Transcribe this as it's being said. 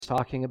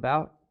talking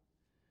about.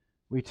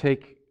 We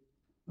take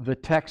the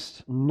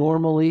text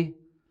normally.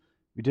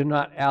 We do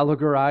not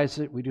allegorize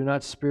it. We do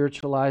not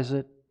spiritualize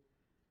it.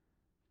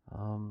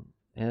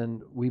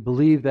 And we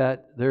believe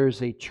that there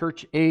is a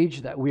church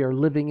age that we are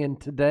living in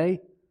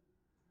today.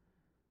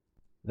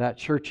 That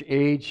church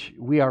age,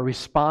 we are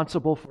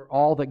responsible for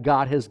all that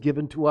God has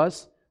given to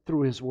us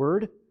through His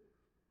Word.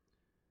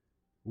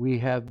 We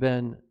have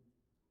been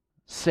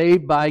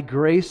saved by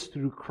grace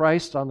through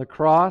Christ on the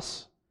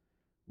cross.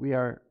 We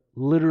are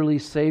literally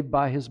saved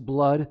by His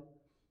blood.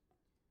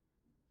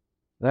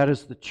 That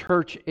is the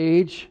church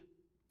age.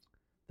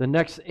 The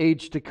next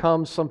age to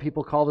come, some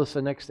people call this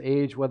the next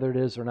age, whether it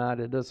is or not,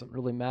 it doesn't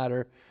really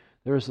matter.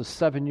 There is a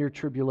 7-year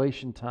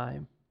tribulation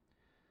time.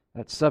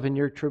 That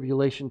 7-year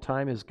tribulation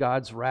time is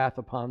God's wrath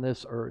upon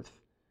this earth.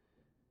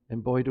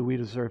 And boy, do we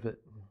deserve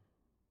it.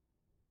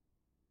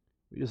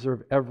 We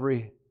deserve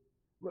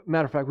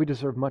matter of fact, we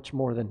deserve much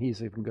more than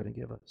He's even going to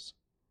give us.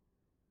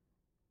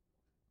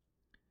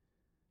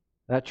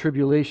 That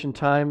tribulation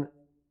time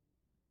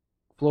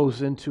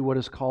flows into what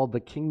is called the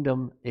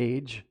kingdom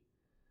age.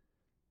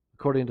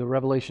 According to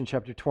Revelation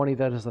chapter 20,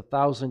 that is the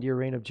 1,000-year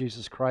reign of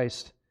Jesus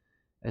Christ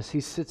as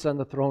He sits on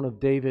the throne of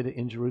David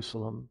in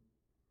Jerusalem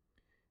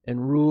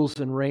and rules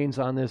and reigns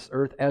on this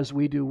earth as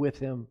we do with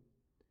Him.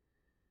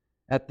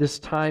 At this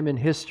time in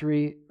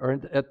history, or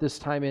at this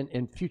time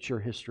in future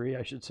history,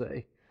 I should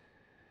say,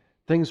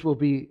 things will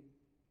be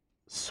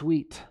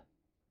sweet.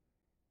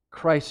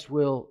 Christ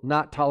will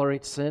not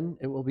tolerate sin.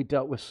 It will be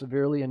dealt with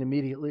severely and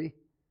immediately.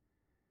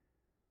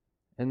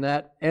 And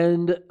that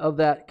end of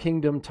that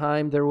kingdom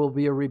time, there will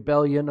be a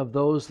rebellion of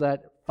those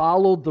that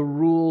followed the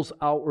rules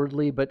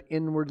outwardly, but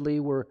inwardly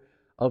were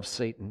of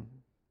Satan.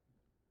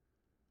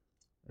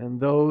 And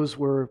those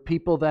were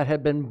people that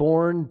had been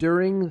born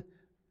during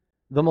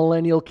the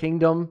millennial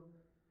kingdom,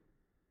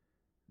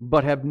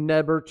 but have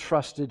never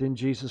trusted in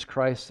Jesus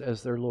Christ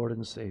as their Lord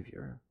and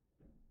Savior.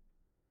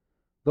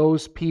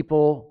 Those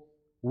people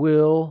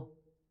will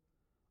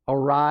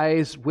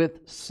arise with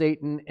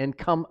Satan and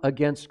come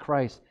against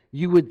Christ.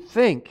 You would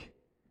think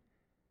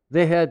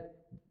they had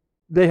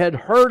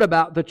heard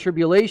about the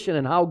tribulation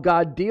and how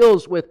God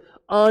deals with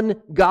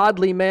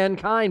ungodly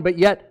mankind, but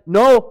yet,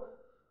 no,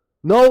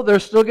 they're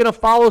still going to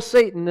follow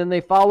Satan, and they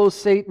follow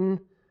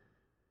Satan,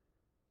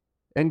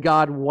 and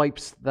God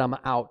wipes them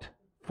out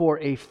for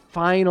a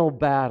final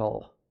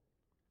battle.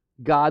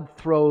 God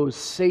throws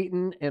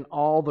Satan and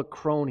all the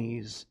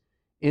cronies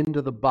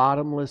into the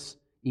bottomless,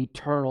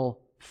 eternal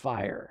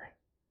fire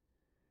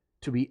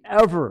to be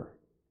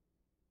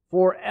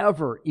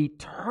forever,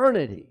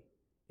 eternity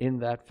in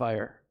that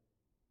fire,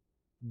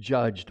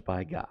 judged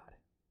by God.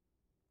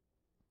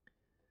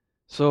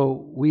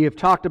 So we have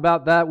talked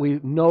about that. We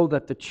know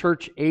that the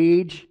church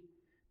age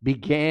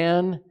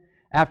began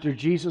after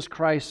Jesus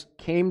Christ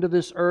came to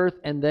this earth,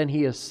 and then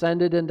He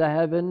ascended into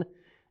heaven,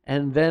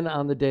 and then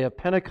on the day of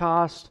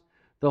Pentecost,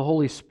 the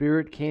Holy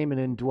Spirit came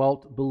and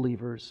indwelt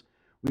believers.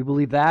 We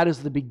believe that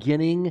is the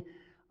beginning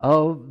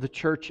of the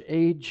church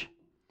age.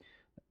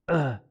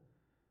 The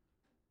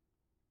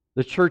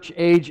church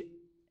age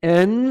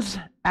ends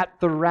at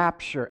the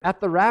rapture. At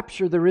the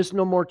rapture, there is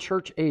no more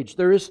church age.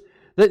 There is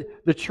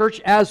the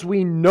church as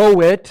we know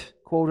it,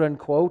 quote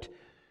unquote,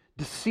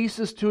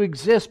 ceases to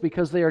exist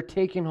because they are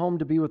taken home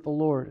to be with the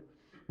Lord.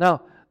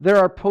 Now, there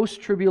are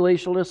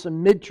post-tribulationists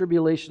and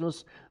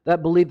mid-tribulationists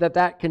that believe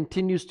that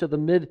continues to the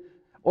mid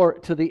or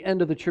to the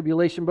end of the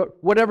tribulation.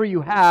 But whatever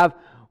you have,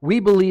 we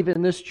believe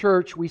in this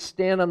church, we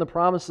stand on the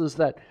promises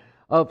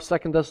of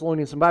 2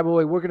 Thessalonians. And by the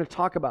way, we're going to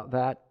talk about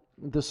that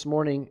this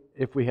morning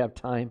if we have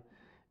time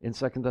in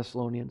 2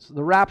 Thessalonians.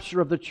 The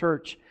rapture of the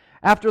church.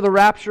 After the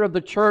rapture of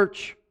the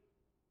church,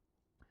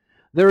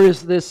 there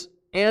is this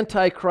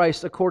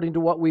Antichrist, according to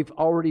what we've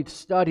already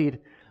studied,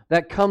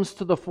 that comes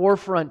to the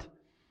forefront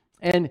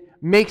and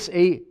makes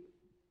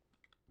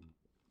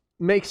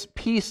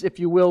peace, if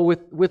you will,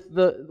 with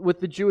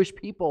the Jewish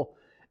people,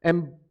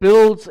 and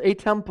builds a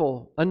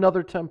temple,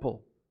 another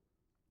temple.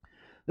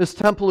 This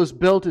temple is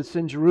built, it's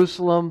in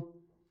Jerusalem.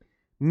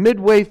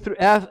 Midway through,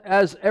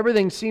 as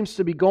everything seems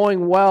to be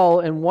going well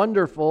and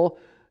wonderful,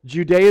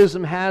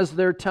 Judaism has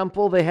their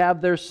temple, they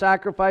have their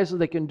sacrifices,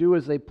 they can do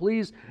as they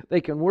please,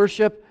 they can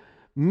worship.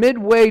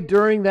 Midway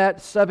during that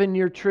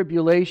 7-year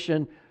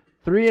tribulation,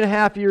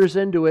 3.5 years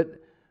into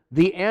it,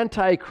 the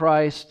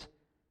Antichrist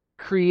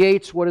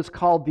creates what is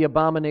called the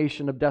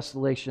abomination of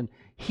desolation.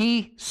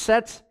 He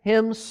sets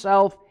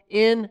himself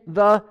in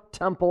the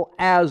temple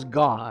as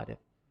God.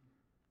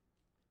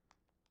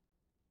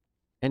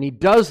 And he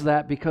does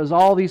that because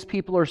all these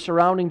people are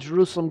surrounding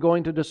Jerusalem,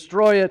 going to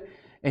destroy it,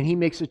 and he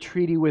makes a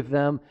treaty with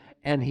them,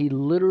 and he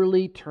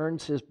literally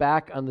turns his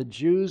back on the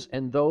Jews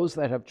and those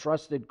that have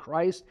trusted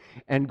Christ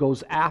and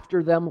goes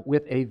after them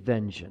with a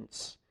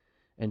vengeance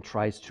and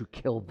tries to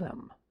kill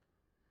them.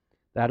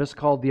 That is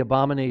called the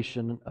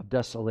abomination of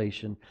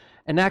desolation.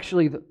 And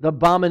actually, the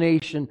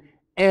abomination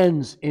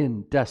ends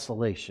in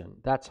desolation.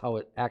 That's how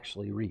it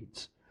actually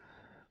reads.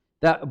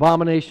 That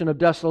abomination of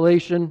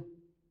desolation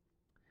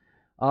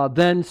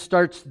Then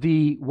starts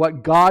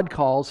what God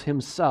calls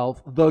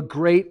Himself the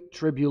Great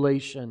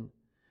Tribulation.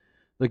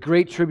 The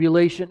Great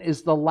Tribulation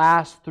is the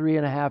last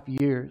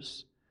 3.5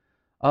 years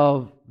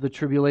of the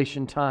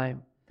tribulation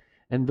time.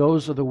 And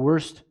those are the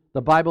worst.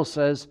 The Bible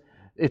says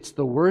it's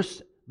the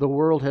worst the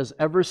world has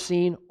ever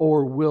seen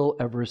or will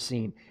ever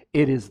see.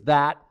 It is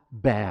that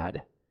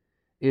bad.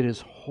 It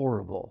is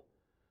horrible.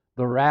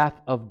 The wrath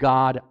of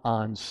God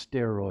on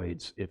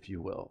steroids, if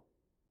you will.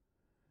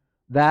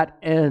 That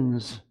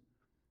ends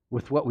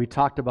with what we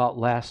talked about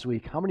last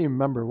week. How many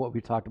remember what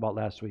we talked about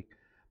last week?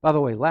 By the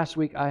way, last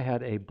week I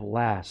had a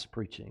blast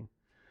preaching.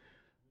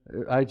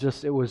 I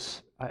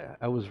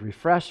was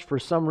refreshed for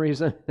some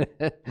reason,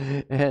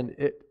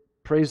 and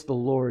praise the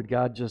Lord,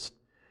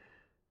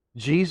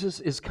 Jesus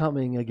is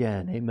coming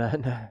again,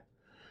 amen.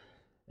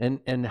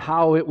 And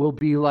how it will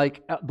be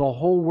like the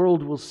whole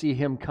world will see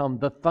Him come.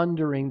 The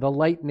thundering, the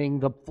lightning,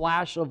 the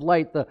flash of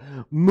light, the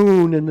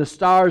moon and the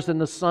stars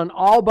and the sun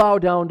all bow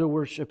down to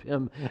worship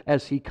Him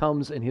as He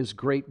comes in His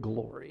great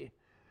glory.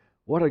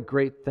 What a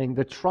great thing.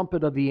 The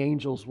trumpet of the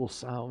angels will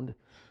sound.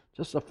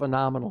 Just a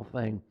phenomenal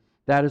thing.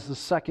 That is the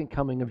second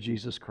coming of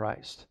Jesus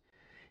Christ.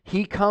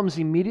 He comes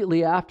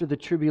immediately after the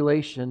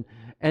tribulation,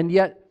 and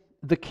yet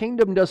the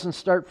kingdom doesn't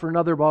start for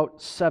another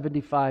about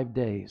 75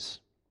 days.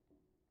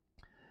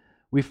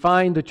 We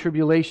find the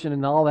tribulation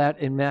and all that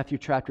in Matthew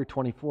chapter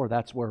 24.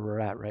 That's where we're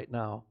at right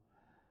now.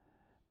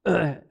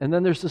 And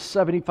then there's the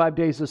 75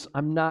 days.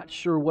 I'm not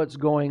sure what's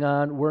going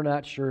on. We're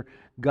not sure.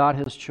 God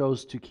has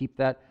chose to keep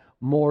that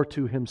more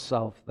to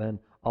Himself than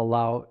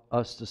allow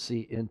us to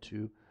see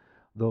into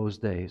those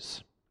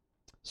days.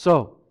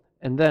 So,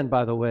 and then,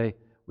 by the way,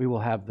 we will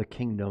have the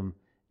kingdom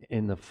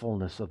in the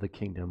fullness of the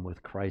kingdom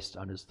with Christ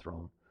on His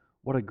throne.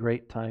 What a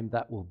great time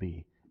that will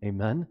be.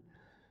 Amen?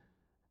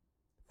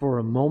 For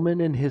a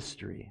moment in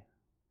history,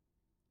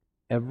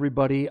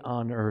 everybody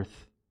on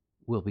earth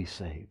will be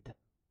saved.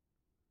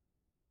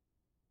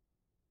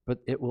 But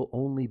it will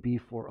only be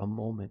for a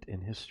moment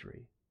in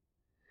history.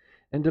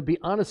 And to be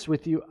honest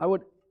with you, I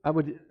would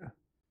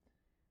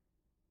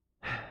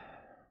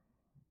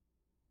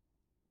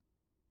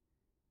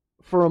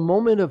for a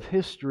moment of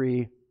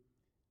history,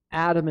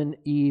 Adam and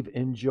Eve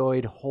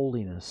enjoyed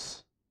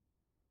holiness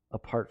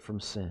apart from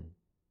sin.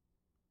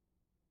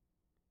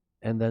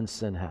 And then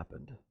sin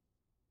happened.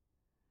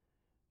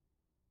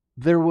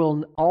 There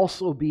will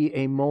also be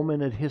a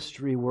moment in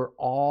history where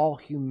all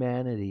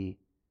humanity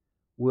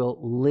will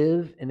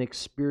live and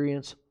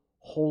experience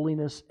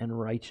holiness and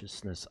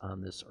righteousness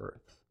on this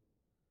earth.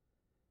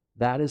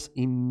 That is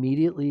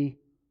immediately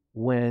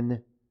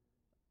when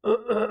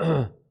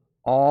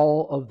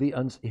all of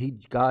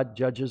God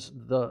judges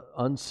the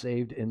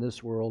unsaved in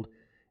this world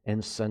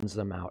and sends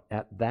them out.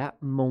 At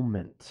that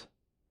moment,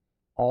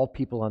 all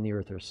people on the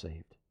earth are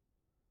saved.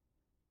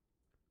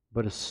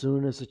 But as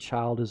soon as a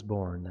child is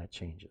born, that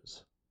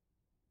changes.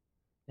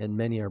 And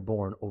many are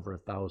born over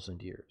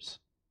 1,000 years.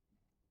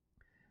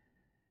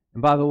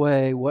 And by the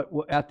way, what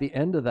at the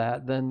end of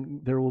that,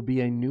 then there will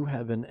be a new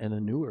heaven and a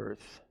new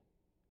earth.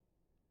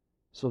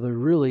 So there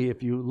really,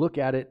 if you look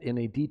at it in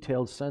a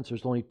detailed sense,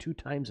 there's only 2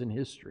 times in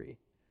history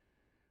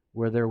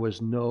where there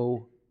was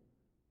no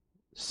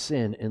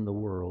sin in the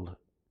world.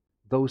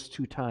 Those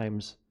 2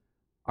 times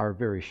are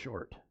very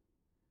short.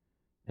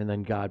 And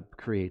then God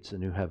creates a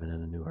new heaven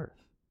and a new earth.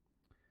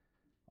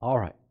 All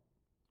right.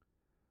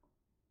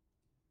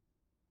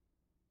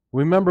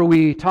 Remember,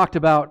 we talked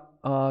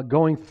about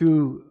going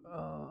through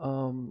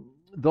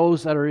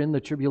those that are in the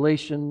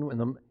tribulation, when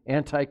the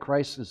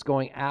Antichrist is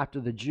going after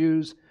the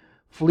Jews.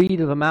 Flee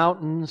to the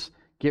mountains,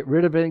 get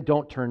rid of it,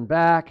 don't turn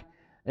back.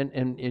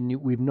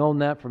 And we've known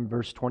that from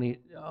verse 20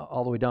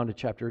 all the way down to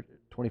chapter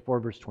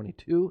 24, verse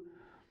 22.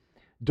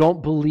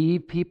 Don't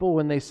believe people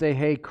when they say,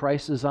 hey,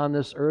 Christ is on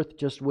this earth,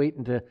 just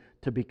waiting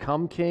to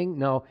become king.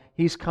 No,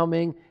 He's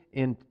coming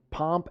in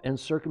pomp and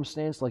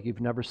circumstance like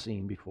you've never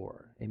seen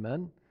before.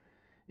 Amen?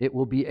 It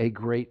will be a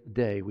great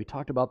day. We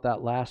talked about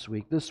that last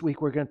week. This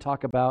week we're going to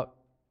talk about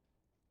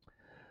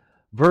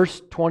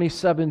verse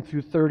 27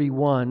 through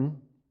 31.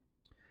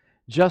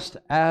 Just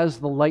as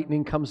the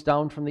lightning comes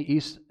down from the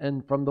east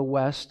and from the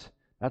west,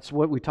 that's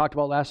what we talked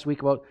about last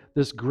week, about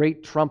this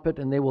great trumpet,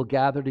 and they will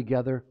gather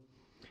together.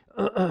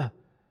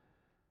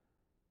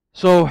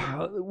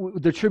 So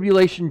the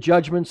tribulation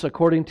judgments,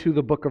 according to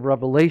the book of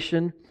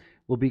Revelation,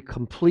 will be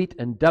complete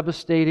and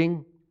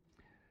devastating.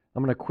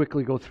 I'm going to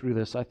quickly go through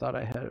this. I thought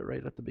I had it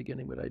right at the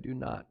beginning, but I do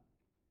not.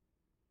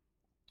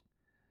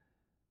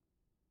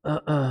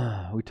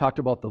 We talked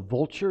about the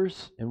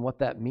vultures and what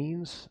that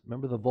means.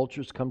 Remember, the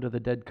vultures come to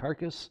the dead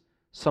carcass?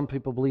 Some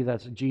people believe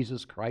that's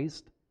Jesus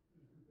Christ.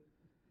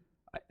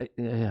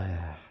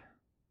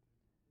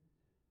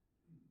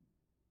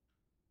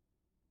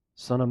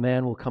 Son of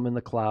Man will come in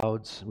the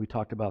clouds. We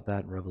talked about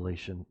that in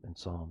Revelation and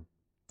Psalm.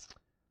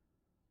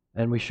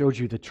 And we showed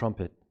you the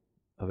trumpet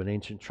of an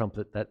ancient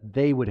trumpet that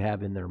they would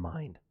have in their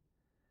mind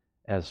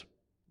as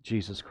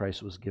Jesus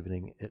Christ was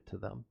giving it to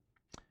them.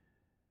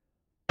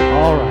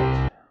 All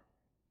right.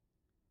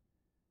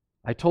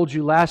 I told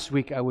you last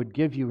week I would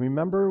give you,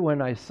 remember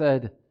when I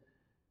said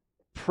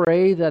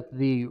pray that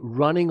the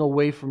running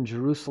away from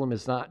Jerusalem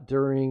is not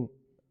during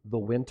the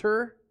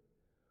winter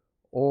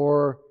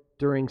or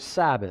during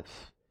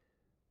Sabbath.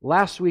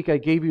 Last week I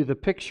gave you the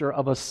picture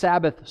of a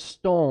Sabbath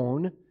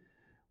stone,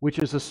 which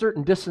is a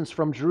certain distance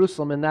from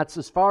Jerusalem, and that's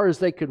as far as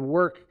they could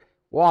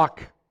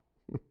walk.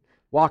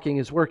 Walking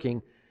is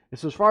working.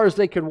 It's as far as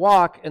they could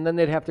walk, and then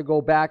they'd have to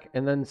go back,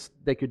 and then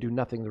they could do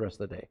nothing the rest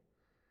of the day.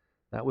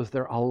 That was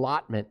their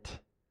allotment.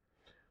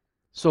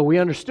 So we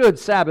understood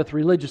Sabbath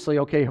religiously.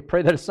 Okay,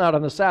 pray that it's not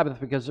on the Sabbath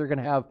because they're going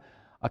to have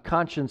a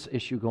conscience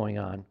issue going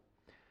on.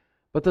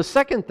 But the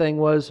second thing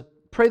was,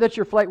 pray that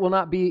your flight will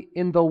not be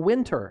in the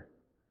winter.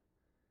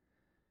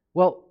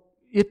 Well,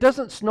 it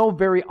doesn't snow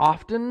very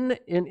often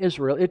in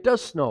Israel. It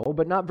does snow,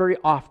 but not very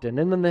often.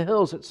 And in the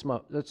hills it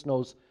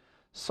snows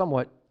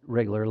somewhat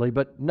regularly,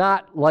 but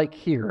not like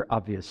here,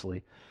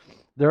 obviously.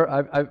 Pray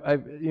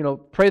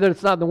that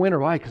it's not in the winter.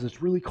 Why? Because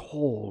it's really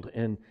cold,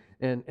 and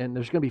there's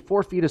going to be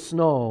 4 feet of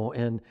snow,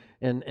 and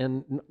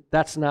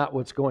that's not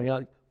what's going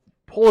on.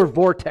 Polar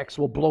vortex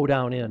will blow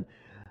down in.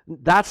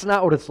 That's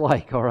not what it's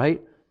like, all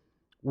right?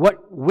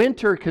 What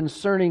winter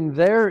concerning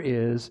there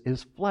is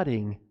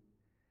flooding.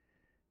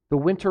 The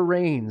winter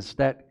rains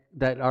that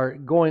are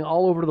going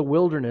all over the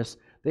wilderness,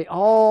 they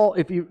all,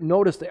 if you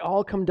notice, they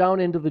all come down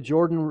into the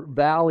Jordan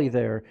Valley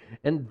there.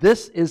 And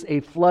this is a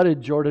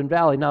flooded Jordan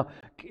Valley. Now,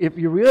 if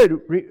you really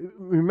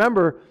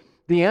remember,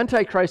 the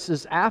Antichrist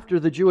is after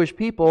the Jewish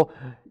people.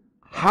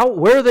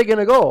 Where are they going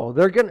to go?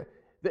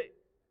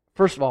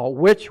 First of all,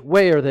 which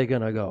way are they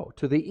going to go?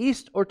 To the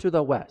east or to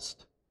the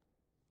west?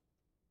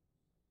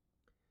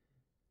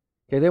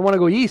 Okay, they want to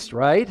go east,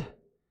 right?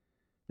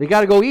 They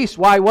got to go east.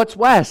 Why? What's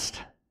west?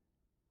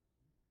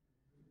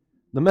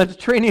 The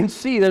Mediterranean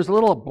Sea, there's a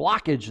little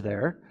blockage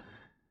there.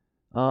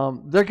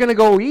 They're going to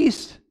go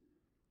east,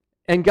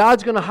 and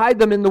God's going to hide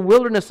them in the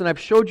wilderness, and I've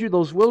showed you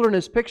those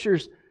wilderness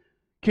pictures.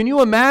 Can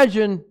you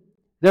imagine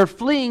they're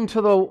fleeing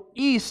to the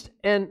east,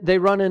 and they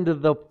run into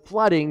the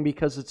flooding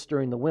because it's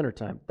during the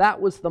wintertime? That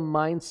was the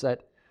mindset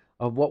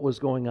of what was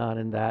going on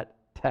in that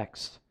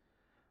text.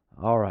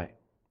 All right.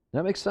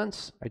 That makes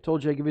sense? I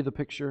told you I'd give you the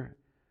picture.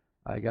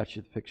 I got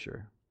you the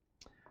picture.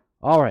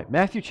 All right,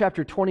 Matthew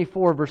chapter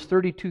 24, verse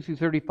 32 through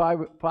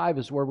 35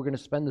 is where we're going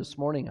to spend this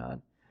morning on.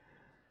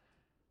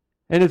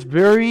 And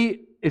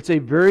it's a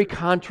very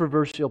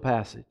controversial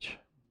passage.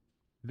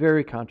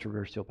 Very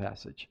controversial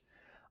passage.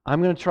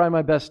 I'm going to try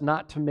my best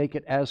not to make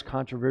it as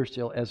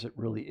controversial as it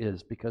really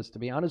is, because to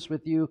be honest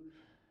with you,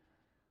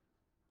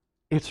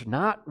 it's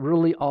not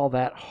really all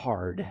that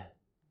hard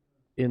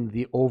in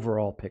the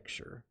overall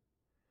picture.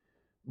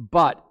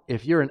 But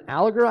if you're an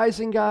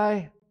allegorizing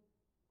guy,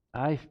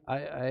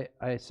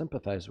 I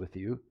sympathize with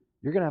you.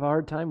 You're going to have a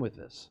hard time with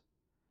this.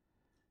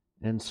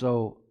 And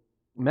so,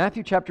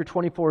 Matthew chapter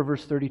 24,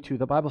 verse 32,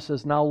 the Bible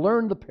says, "Now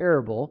learn the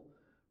parable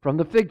from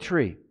the fig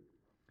tree.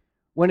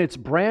 When its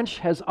branch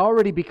has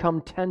already become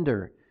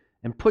tender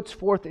and puts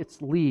forth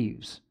its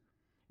leaves,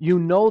 you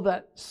know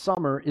that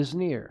summer is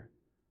near.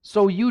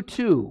 So you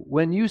too,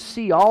 when you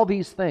see all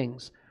these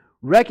things,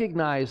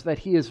 recognize that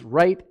He is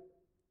right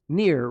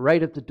near,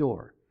 right at the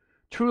door.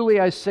 Truly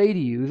I say to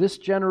you, this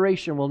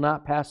generation will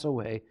not pass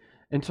away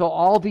until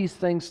all these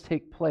things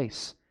take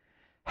place.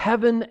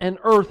 Heaven and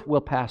earth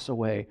will pass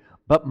away,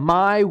 but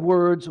my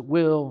words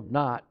will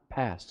not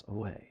pass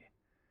away."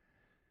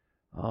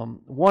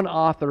 One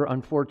author,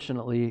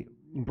 unfortunately,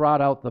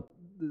 brought out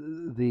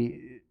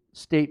the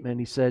statement.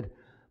 He said,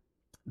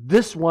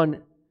 this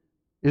one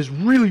is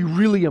really,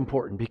 really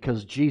important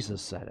because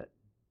Jesus said it.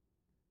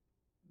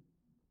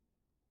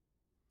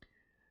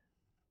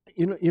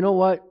 You know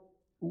what?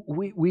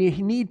 We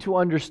need to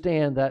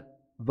understand that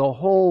the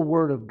whole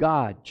Word of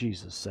God,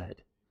 Jesus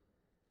said.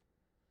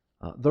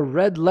 The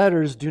red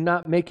letters do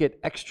not make it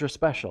extra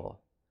special.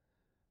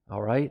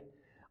 All right?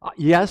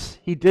 Yes,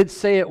 He did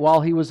say it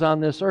while He was on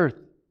this earth.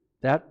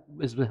 That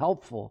is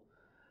helpful.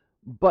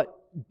 But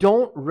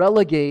don't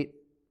relegate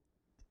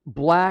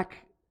black.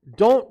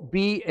 Don't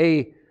be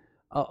a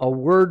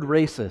word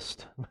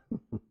racist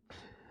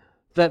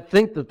that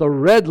think that the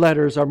red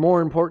letters are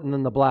more important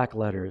than the black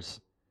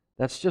letters.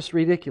 That's just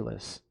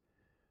ridiculous.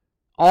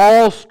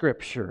 All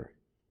Scripture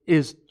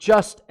is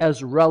just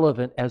as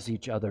relevant as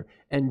each other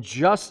and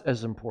just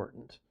as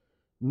important.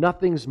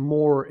 Nothing's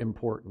more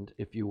important,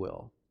 if you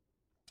will.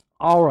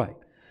 All right.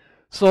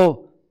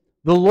 So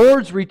the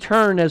Lord's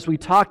return, as we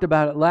talked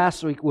about it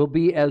last week, will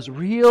be as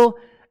real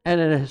and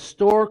an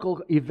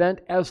historical event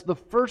as the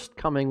first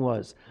coming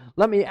was.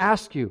 Let me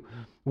ask you,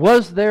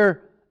 was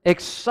there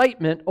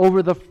excitement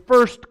over the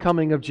first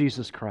coming of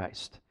Jesus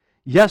Christ?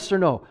 Yes or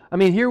no? I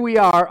mean, here we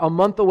are a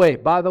month away.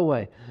 By the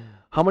way,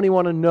 how many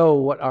want to know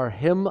what our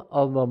hymn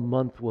of the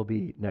month will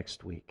be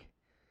next week?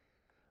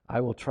 I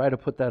will try to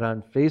put that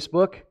on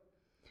Facebook.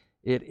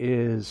 It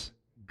is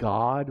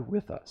God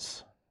with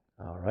Us.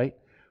 All right?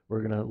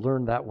 We're going to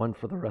learn that one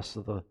for the rest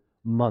of the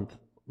month,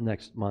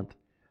 next month.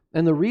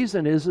 And the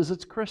reason is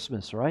it's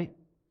Christmas, right?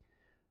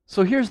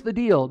 So here's the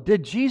deal.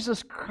 Did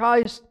Jesus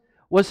Christ,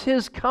 was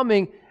His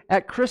coming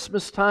at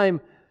Christmas time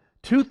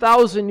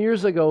 2,000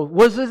 years ago,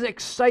 was this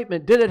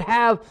excitement? Did it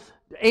have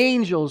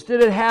angels?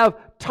 Did it have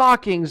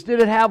talkings? Did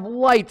it have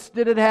lights?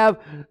 Did it have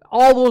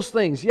all those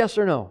things? Yes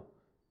or no?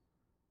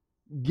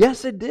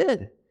 Yes, it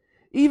did.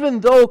 Even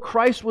though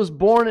Christ was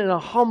born in a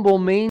humble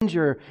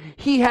manger,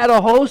 He had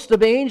a host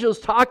of angels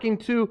talking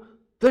to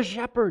the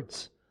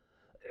shepherds.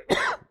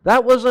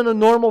 That wasn't a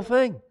normal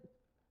thing.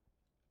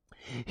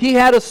 He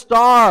had a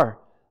star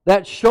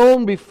that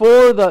shone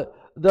before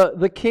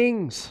the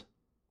kings,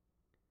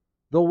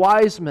 the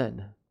wise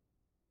men.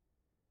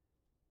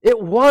 It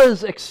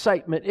was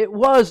excitement.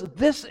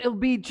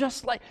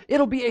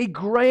 It'll be a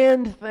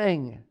grand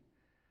thing.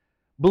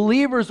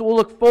 Believers will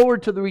look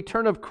forward to the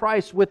return of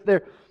Christ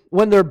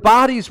when their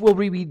bodies will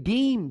be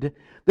redeemed.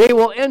 They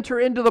will enter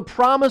into the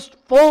promised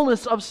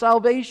fullness of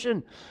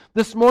salvation.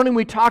 This morning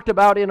we talked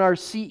about in our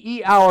CE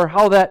hour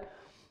how that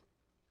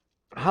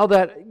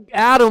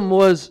Adam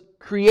was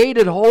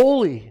created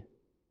holy,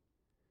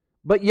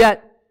 but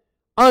yet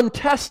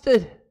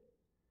untested.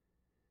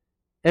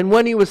 And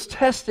when he was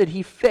tested,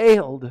 he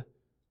failed.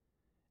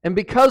 And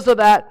because of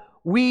that,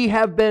 we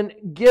have been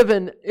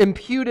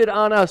imputed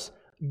on us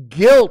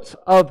guilt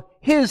of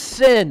his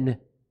sin.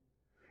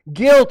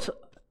 Guilt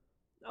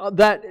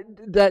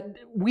that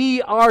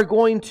we are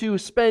going to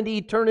spend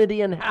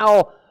eternity in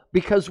hell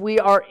because we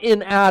are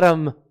in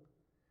Adam.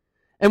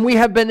 And we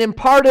have been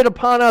imparted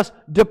upon us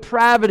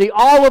depravity.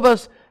 All of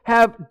us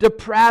have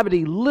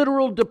depravity,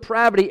 literal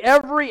depravity.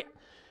 Every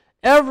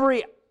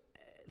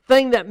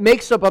thing that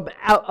makes up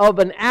of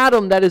an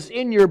atom that is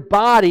in your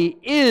body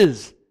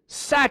is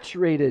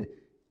saturated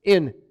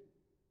in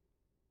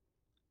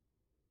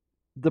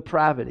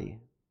depravity.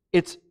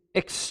 It's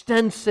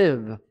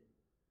extensive.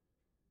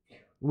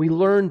 We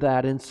learned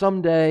that, and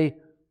someday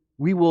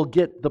we will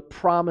get the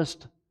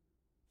promised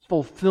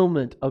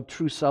fulfillment of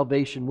true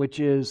salvation, which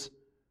is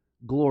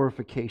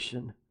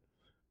glorification.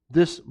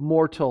 This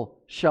mortal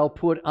shall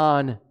put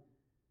on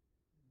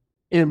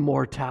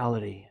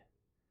immortality.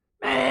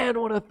 Man,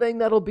 what a thing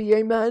that'll be,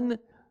 amen?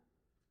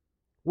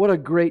 What a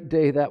great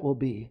day that will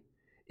be.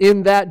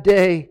 In that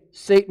day,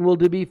 Satan will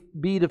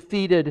be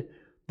defeated,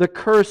 the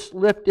curse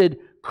lifted,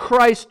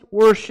 Christ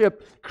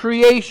worshiped,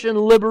 creation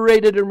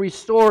liberated and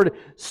restored,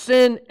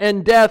 sin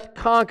and death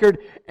conquered,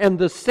 and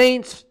the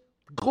saints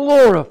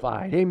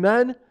glorified.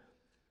 Amen?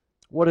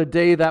 What a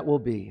day that will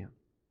be.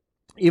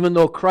 Even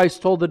though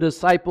Christ told the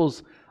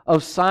disciples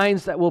of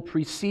signs that will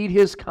precede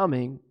His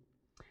coming,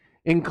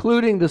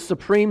 including the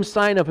supreme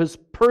sign of His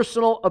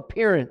personal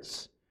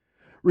appearance.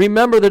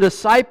 Remember, the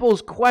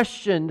disciples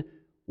questioned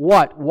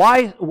what?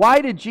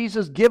 Why did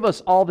Jesus give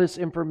us all this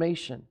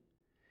information?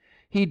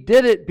 He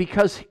did it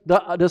because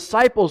the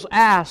disciples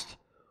asked,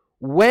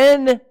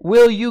 when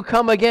will you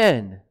come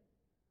again?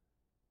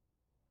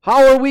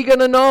 How are we going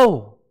to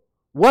know?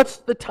 What's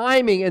the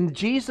timing? And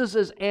Jesus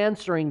is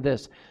answering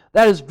this.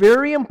 That is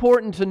very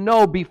important to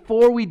know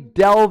before we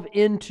delve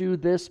into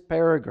this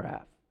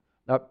parable.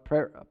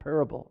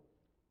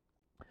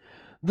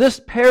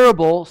 This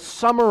parable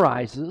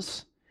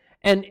summarizes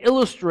and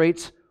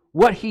illustrates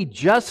what he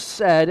just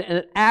said, and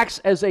it acts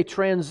as a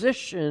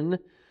transition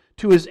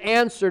to his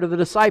answer to the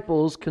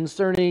disciples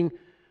concerning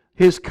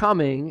his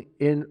coming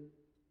in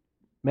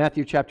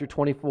Matthew chapter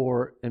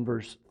 24 and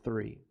verse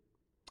 3.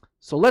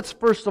 So let's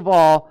first of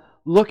all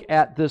look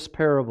at this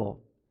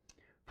parable.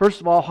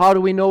 First of all, how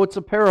do we know it's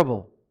a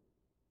parable?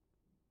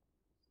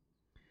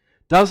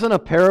 Doesn't a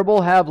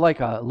parable have like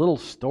a little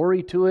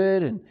story to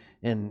it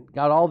and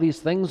got all these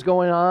things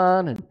going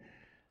on? And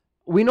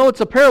we know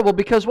it's a parable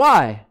because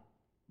why?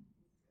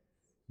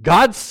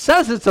 God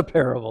says it's a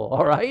parable,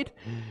 all right?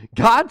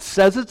 God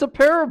says it's a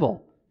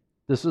parable.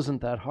 This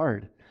isn't that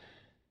hard.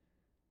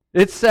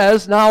 It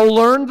says, now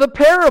learn the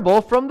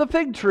parable from the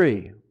fig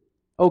tree.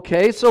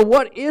 Okay, so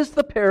what is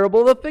the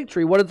parable of the fig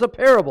tree? What is a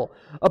parable?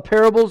 A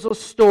parable is a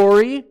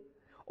story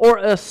or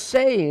a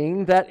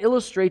saying that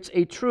illustrates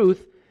a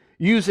truth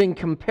using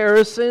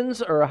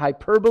comparisons or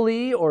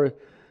hyperbole or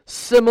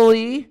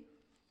simile.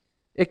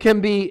 It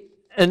can be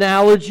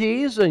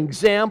analogies,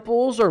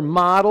 examples, or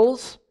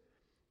models.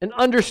 An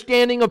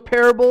understanding of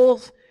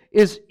parables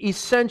is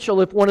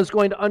essential if one is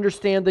going to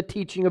understand the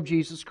teaching of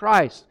Jesus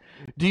Christ.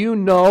 Do you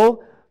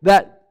know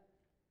that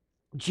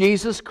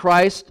Jesus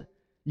Christ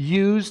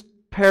used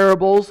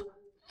parables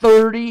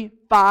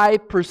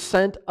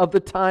 35% of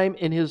the time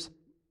in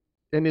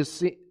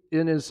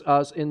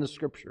the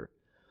Scripture?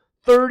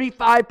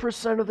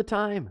 35% of the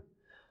time.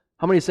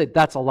 How many say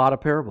that's a lot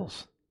of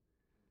parables?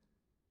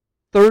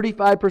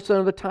 35%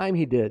 of the time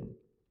he did.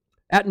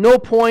 At no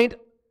point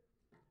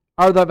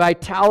are the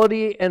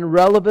vitality and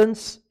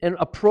relevance and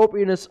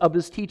appropriateness of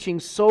his teaching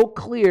so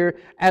clear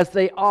as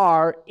they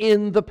are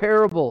in the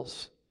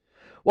parables.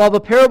 While the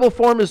parable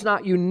form is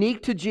not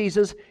unique to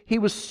Jesus, he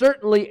was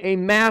certainly a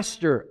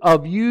master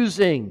of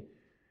using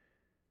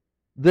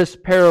this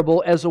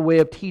parable as a way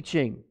of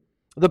teaching.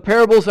 The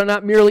parables are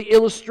not merely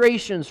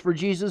illustrations for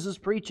Jesus'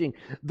 preaching.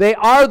 They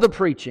are the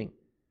preaching,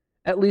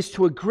 at least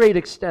to a great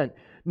extent.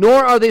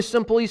 Nor are they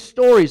simply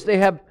stories. They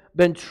have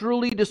been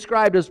truly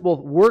described as both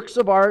works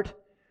of art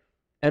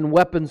and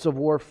weapons of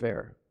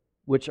warfare,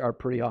 which are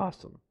pretty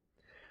awesome.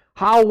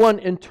 How one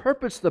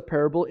interprets the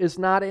parable is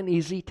not an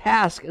easy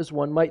task, as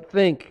one might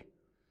think.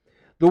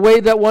 The way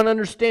that one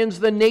understands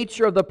the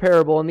nature of the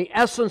parable and the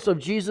essence of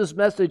Jesus'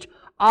 message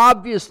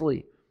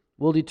obviously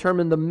will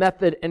determine the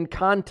method and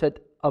content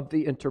of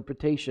the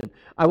interpretation.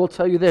 I will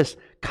tell you this,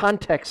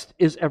 context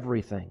is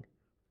everything.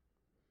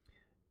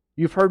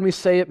 You've heard me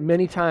say it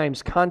many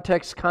times,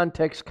 context,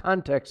 context,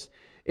 context.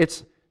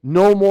 It's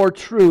no more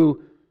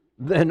true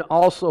than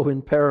also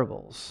in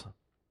parables.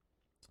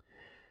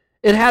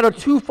 It had a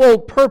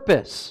twofold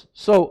purpose.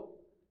 So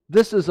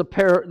this is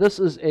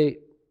a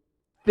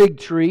fig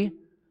tree.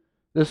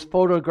 This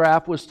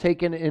photograph was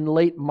taken in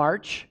late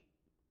March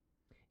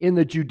in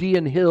the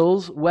Judean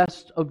hills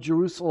west of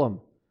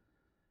Jerusalem.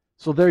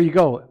 So there you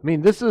go. I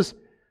mean,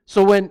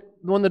 so when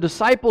the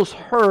disciples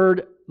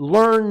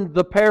learned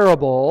the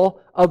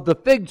parable of the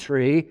fig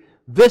tree,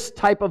 this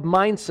type of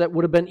mindset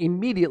would have been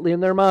immediately in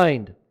their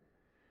mind.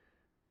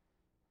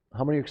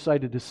 How many are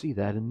excited to see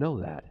that and know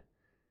that?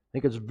 I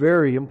think it's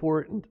very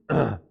important.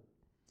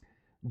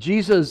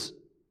 Jesus,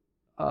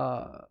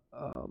 matter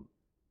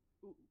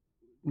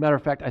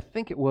of fact, I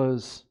think it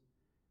was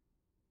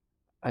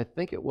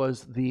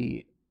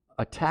the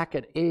attack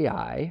at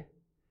Ai.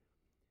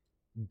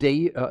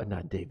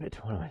 Not David.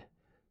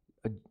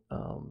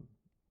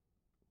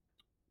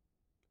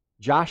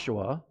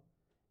 Joshua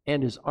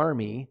and his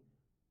army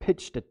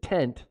pitched a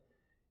tent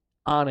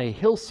on a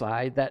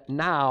hillside that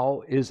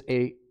now is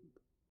a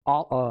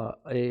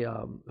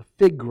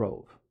fig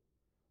grove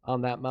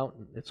on that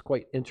mountain. It's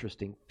quite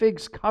interesting.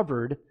 Figs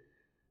covered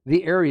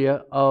the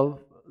area of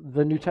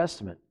the New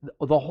Testament.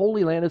 The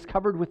Holy Land is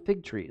covered with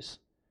fig trees.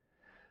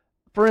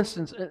 For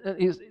instance,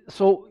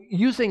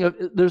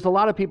 there's a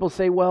lot of people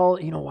say, well,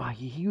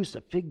 he used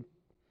a fig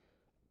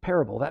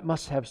parable. That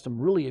must have some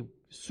really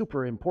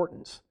super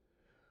importance.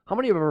 How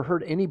many have ever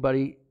heard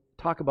anybody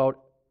talk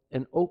about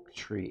an oak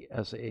tree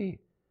as an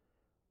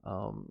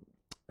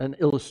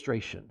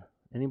illustration?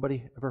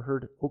 Anybody ever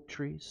heard oak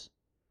trees?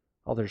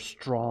 Oh, they're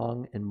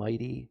strong and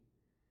mighty.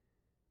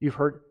 You've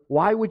heard,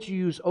 why would you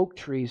use oak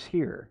trees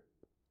here?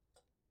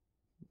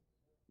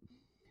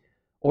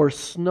 Or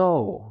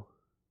snow,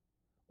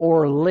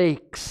 or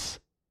lakes.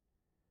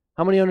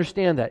 How many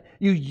understand that?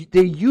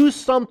 They use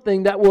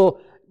something that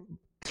will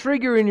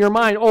trigger in your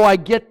mind, oh, I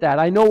get that.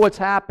 I know what's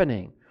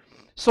happening.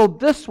 So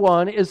this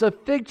one is a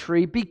fig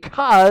tree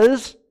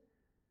because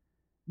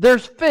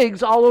there's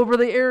figs all over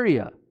the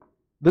area.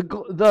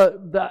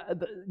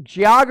 The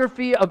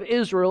geography of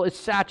Israel is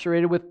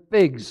saturated with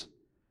figs.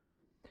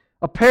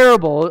 A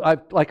parable,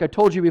 like I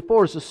told you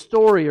before, is a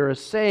story or a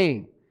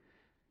saying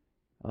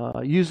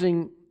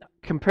using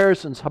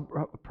comparisons,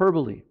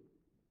 hyperbole.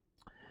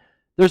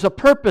 There's a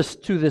purpose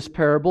to this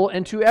parable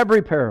and to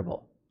every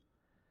parable.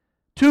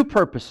 Two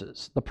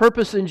purposes. The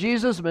purpose in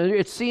Jesus,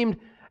 it seemed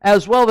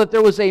as well that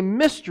there was a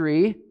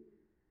mystery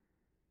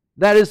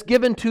that is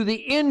given to the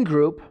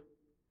in-group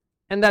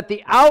and that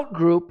the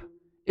out-group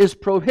is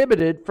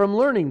prohibited from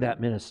learning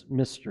that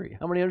mystery.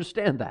 How many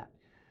understand that?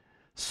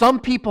 Some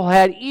people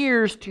had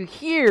ears to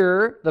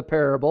hear the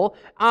parable,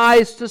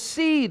 eyes to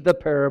see the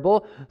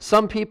parable.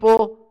 Some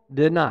people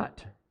did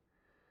not.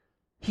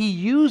 He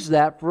used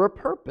that for a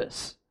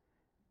purpose.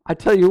 I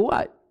tell you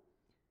what,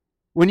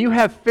 when you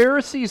have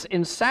Pharisees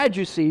and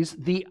Sadducees,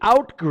 the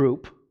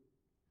out-group,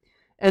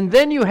 and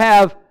then you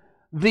have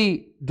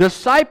the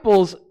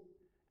disciples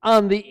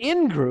on the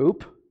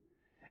in-group,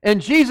 and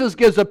Jesus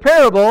gives a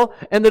parable,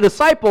 and the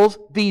disciples,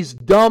 these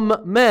dumb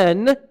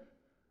men,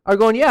 are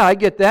going, yeah, I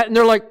get that. And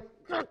they're like,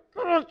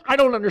 I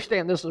don't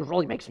understand this. It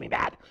really makes me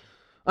mad.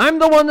 I'm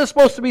the one that's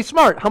supposed to be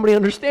smart. How many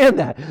understand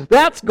that?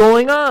 That's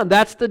going on.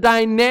 That's the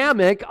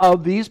dynamic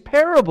of these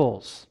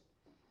parables.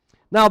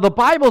 Now, the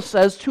Bible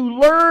says to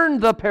learn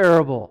the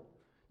parable.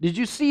 Did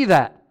you see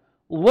that?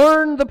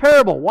 Learn the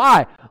parable.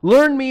 Why?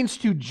 Learn means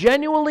to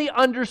genuinely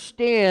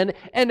understand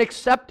and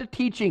accept the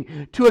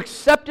teaching, to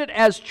accept it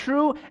as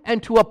true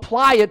and to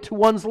apply it to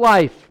one's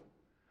life.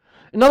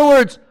 In other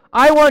words,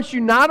 I want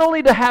you not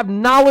only to have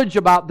knowledge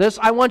about this,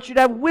 I want you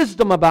to have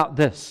wisdom about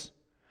this.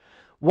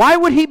 Why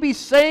would he be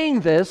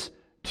saying this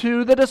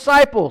to the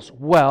disciples?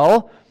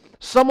 Well,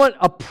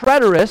 a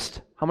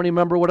preterist, how many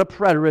remember what a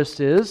preterist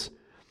is?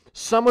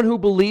 Someone who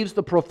believes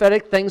the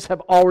prophetic things have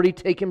already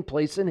taken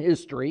place in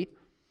history.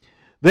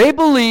 They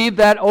believe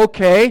that,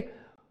 okay,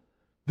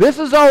 this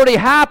has already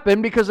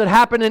happened because it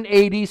happened in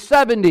AD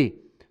 70.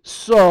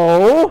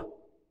 So,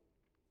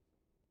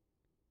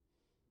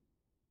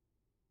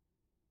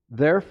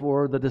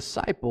 therefore, the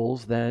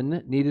disciples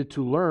then needed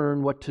to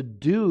learn what to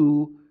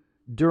do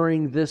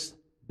during this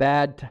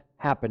bad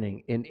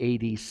happening in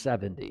AD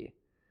 70.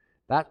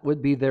 That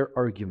would be their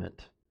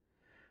argument.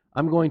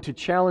 I'm going to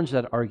challenge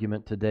that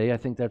argument today. I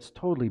think that's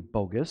totally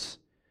bogus,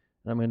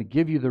 and I'm going to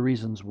give you the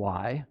reasons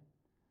why.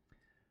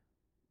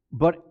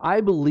 But I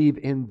believe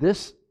in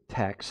this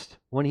text,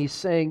 when he's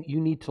saying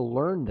you need to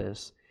learn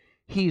this,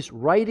 he's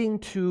writing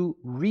to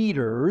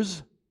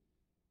readers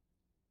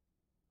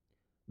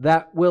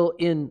that will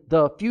in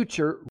the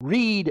future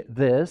read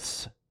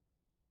this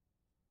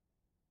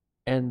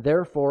and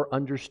therefore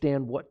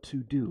understand what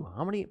to do.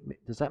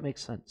 Does that make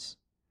sense?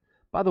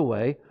 By the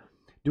way,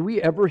 do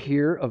we ever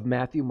hear of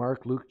Matthew,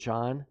 Mark, Luke,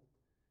 John,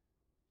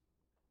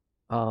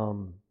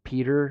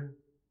 Peter?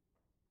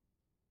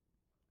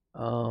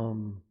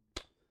 So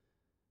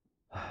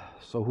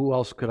who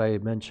else could I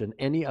mention?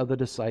 Any other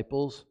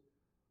disciples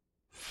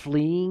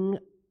fleeing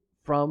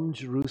from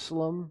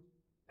Jerusalem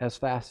as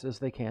fast as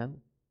they can?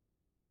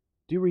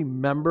 Do you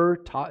remember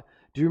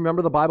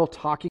the Bible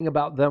talking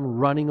about them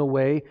running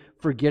away,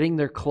 forgetting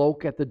their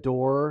cloak at the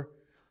door,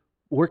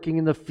 working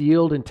in the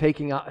field and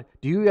taking out?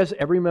 Do you guys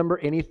ever remember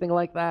anything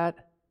like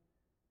that?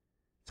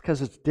 It's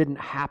because it didn't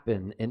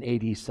happen in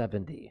AD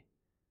 70.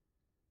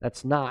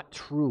 That's not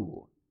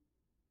true.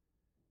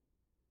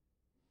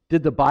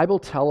 Did the Bible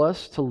tell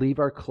us to leave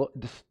our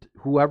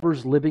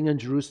whoever's living in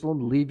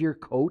Jerusalem, leave your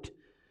coat?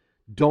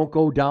 Don't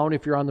go down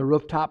if you're on the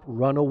rooftop,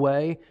 run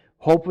away.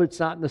 Hope it's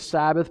not in the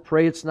Sabbath,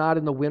 pray it's not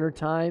in the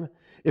wintertime.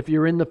 If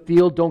you're in the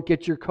field, don't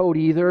get your coat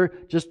either,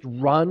 just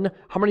run.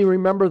 How many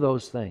remember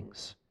those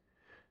things?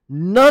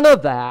 None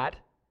of that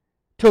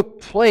took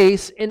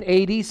place in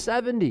AD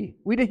 70.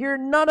 We didn't hear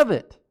none of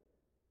it.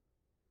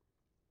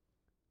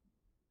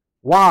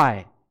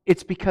 Why?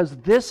 It's because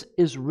this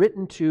is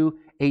written to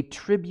a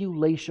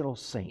tribulational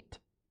saint.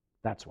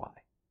 That's why.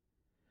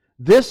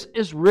 This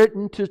is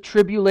written to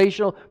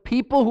tribulational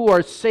people who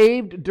are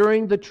saved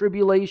during the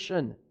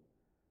tribulation.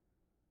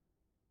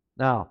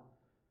 Now,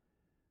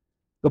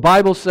 the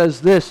Bible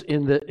says this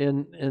in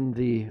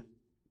the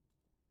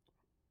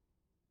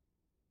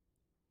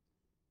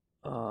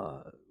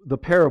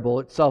parable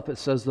itself. It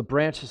says the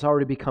branch has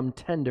already become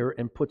tender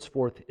and puts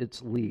forth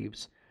its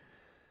leaves.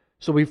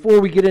 So before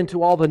we get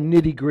into all the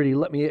nitty-gritty,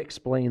 let me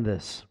explain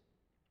this.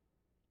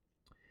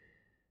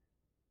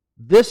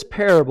 This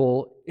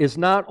parable is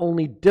not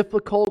only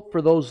difficult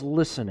for those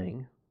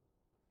listening,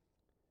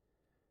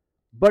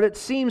 but it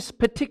seems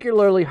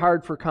particularly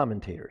hard for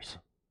commentators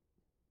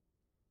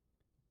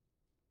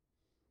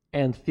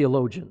and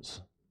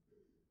theologians.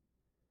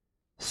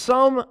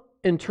 Some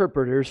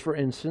interpreters, for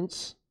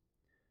instance,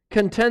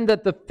 contend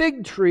that the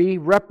fig tree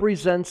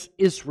represents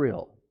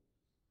Israel,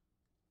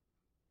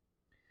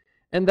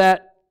 and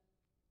that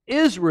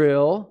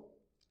Israel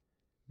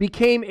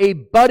became a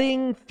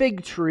budding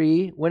fig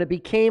tree when it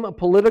became a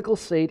political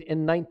state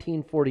in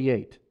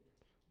 1948.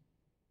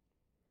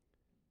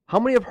 How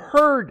many have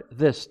heard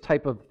this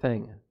type of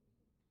thing?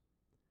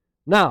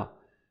 Now,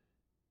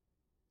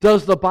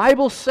 does the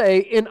Bible say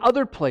in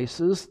other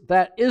places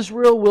that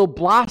Israel will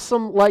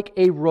blossom like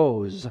a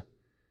rose?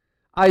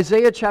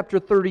 Isaiah chapter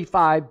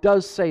 35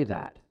 does say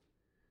that.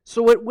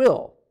 So it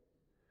will.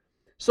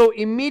 So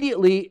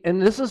immediately,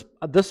 and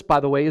this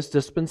by the way is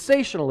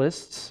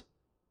dispensationalists.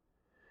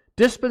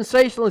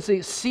 Dispensationalists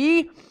say,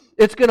 see,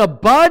 it's going to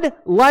bud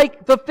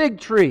like the fig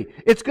tree.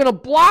 It's going to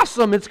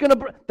blossom.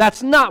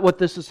 That's not what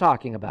this is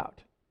talking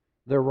about.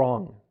 They're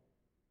wrong.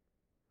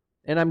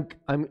 And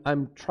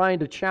I'm trying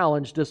to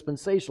challenge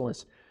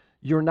dispensationalists.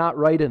 You're not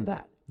right in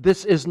that.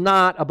 This is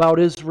not about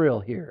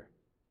Israel here.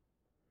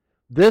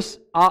 This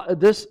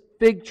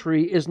fig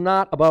tree is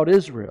not about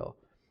Israel.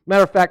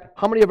 Matter of fact,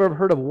 how many have ever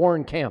heard of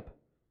Warren Camp?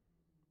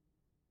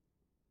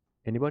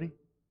 Anybody?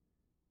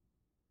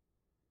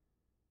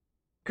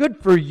 Good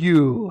for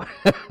you.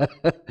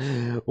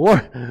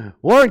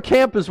 Warren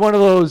Camp is one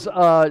of those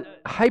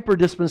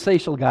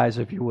hyper-dispensational guys,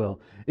 if you will.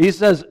 He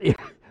says,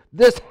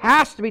 this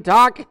has to be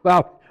talking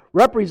about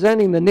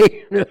representing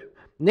the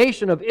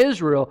nation of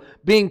Israel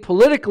being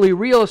politically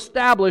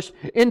reestablished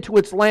into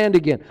its land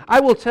again. I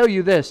will tell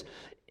you this.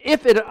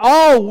 If it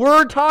all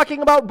were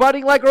talking about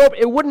budding like a rope,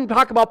 it wouldn't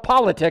talk about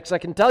politics, I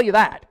can tell you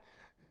that.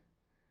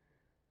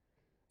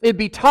 It'd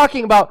be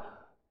talking about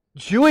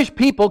Jewish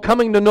people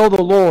coming to know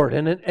the Lord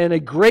and a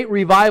great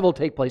revival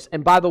take place.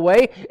 And by the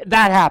way,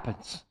 that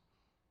happens.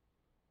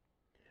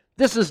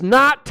 This is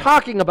not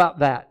talking about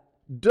that.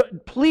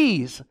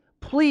 Please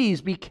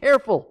be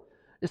careful.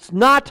 It's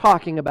not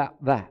talking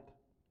about that.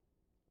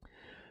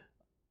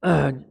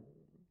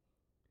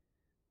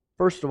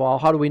 First of all,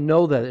 how do we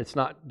know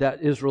that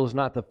Israel is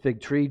not the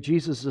fig tree?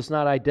 Jesus does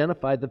not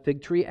identify the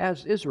fig tree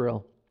as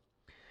Israel.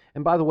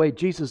 And by the way,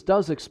 Jesus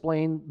does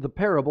explain the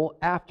parable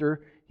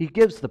after he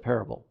gives the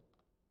parable.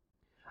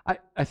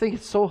 I think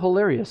it's so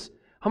hilarious.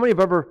 How many have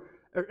ever,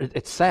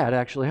 it's sad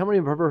actually, how many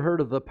have ever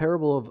heard of the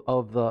parable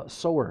of the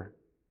sower?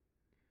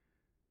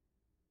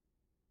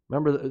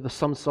 Remember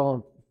some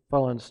fell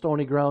on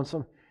stony ground,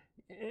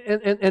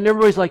 and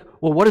everybody's like,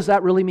 well, what does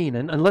that really mean?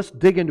 And let's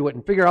dig into it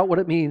and figure out what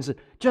it means.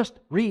 Just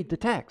read the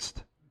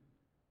text.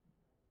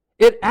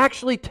 It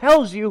actually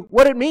tells you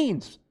what it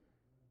means.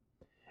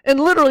 And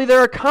literally there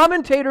are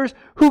commentators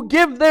who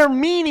give their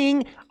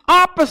meaning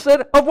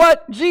opposite of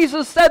what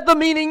Jesus said the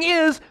meaning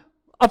is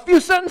a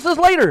few sentences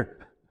later.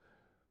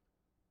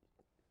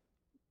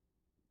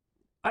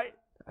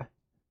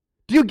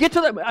 Do you get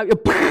to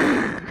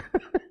that?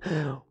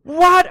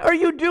 What are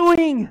you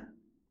doing?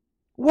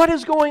 What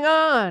is going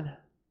on?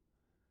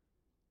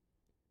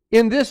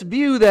 In this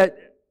view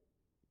that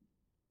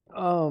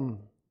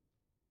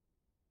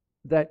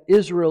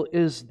Israel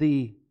is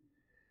the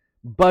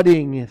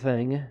budding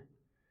thing.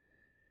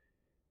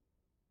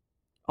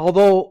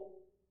 Although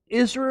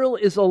Israel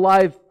is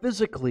alive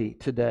physically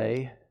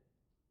today,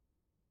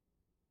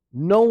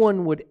 no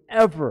one would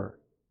ever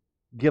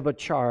give a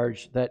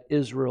charge that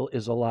Israel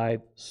is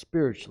alive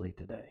spiritually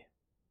today.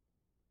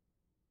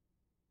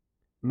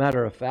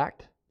 Matter of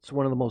fact, it's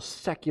one of the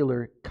most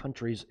secular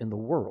countries in the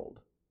world.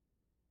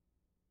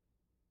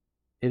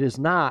 It is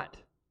not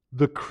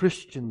the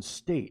Christian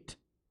state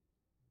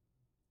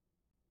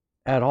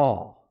at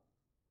all.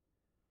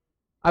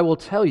 I will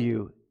tell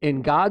you,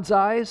 in God's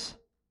eyes,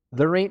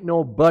 there ain't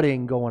no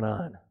budding going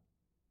on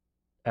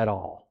at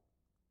all.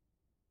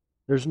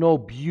 There's no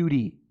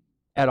beauty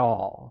at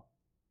all.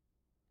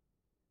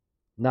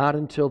 Not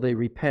until they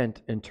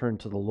repent and turn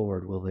to the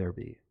Lord will there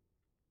be.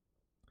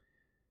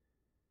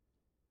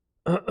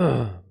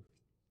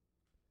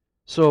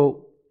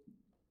 So,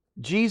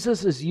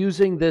 Jesus is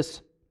using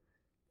this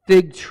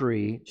fig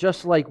tree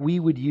just like we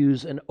would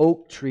use an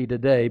oak tree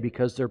today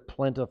because they're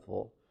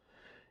plentiful.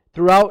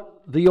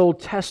 Throughout the Old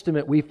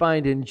Testament, we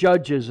find in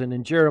Judges and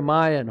in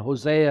Jeremiah and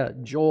Hosea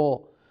and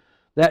Joel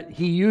that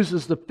he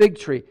uses the fig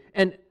tree.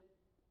 And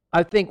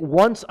I think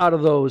once out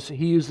of those,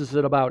 he uses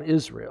it about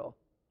Israel.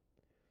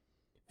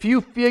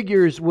 Few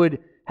figures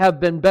would have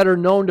been better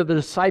known to the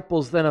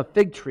disciples than a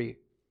fig tree,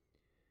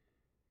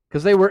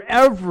 because they were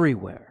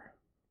everywhere.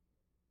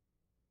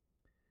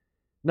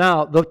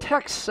 Now, the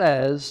text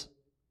says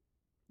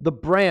the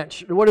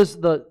branch, what is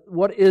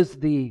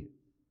the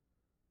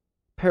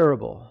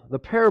parable? The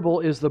parable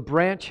is the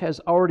branch has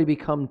already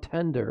become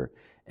tender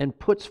and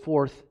puts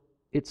forth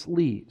its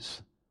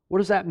leaves. What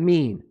does that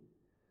mean?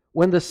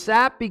 When the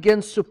sap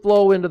begins to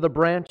flow into the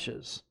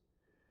branches,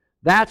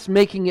 that's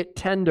making it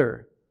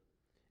tender.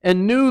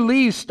 And new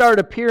leaves start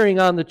appearing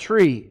on the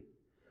tree.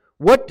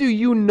 What do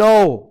you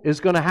know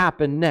is going to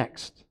happen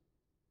next?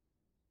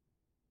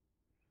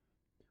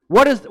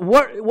 What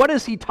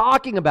is he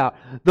talking about?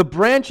 The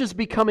branch is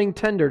becoming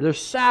tender.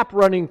 There's sap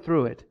running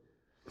through it.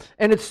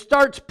 And it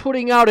starts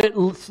putting out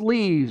its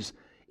leaves.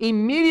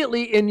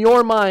 Immediately in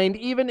your mind,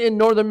 even in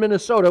northern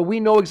Minnesota, we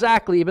know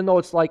exactly, even though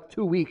it's like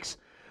 2 weeks,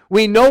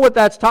 we know what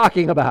that's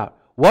talking about.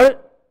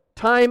 What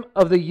time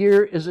of the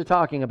year is it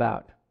talking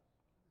about?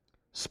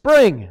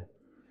 Spring.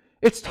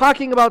 It's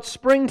talking about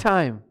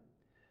springtime,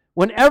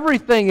 when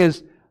everything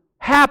is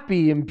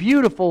happy and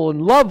beautiful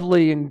and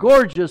lovely and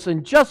gorgeous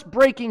and just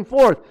breaking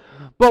forth.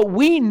 But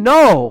we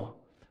know,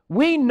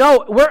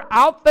 we're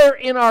out there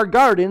in our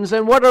gardens,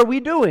 and what are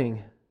we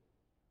doing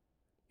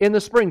in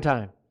the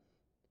springtime?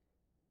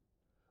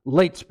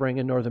 Late spring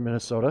in northern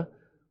Minnesota.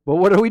 But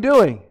what are we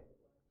doing?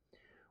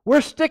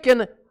 We're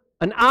sticking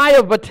an eye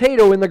of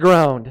potato in the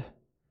ground.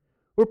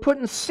 We're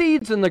putting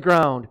seeds in the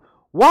ground.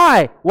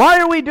 Why? Why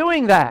are we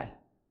doing that?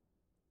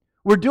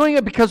 We're doing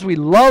it because we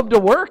love to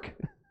work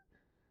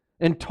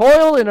and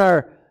toil in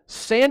our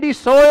sandy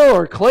soil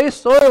or clay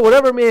soil,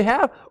 whatever it may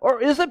have?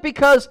 Or is it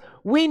because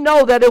we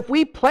know that if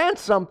we plant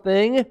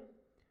something,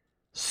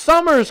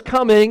 summer's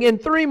coming, in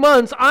 3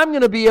 months, I'm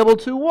going to be able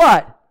to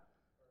what?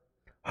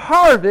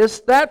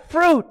 Harvest that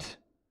fruit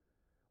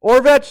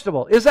or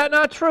vegetable. Is that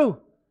not true?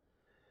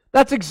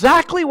 That's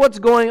exactly what's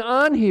going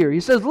on here.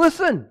 He says,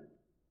 listen,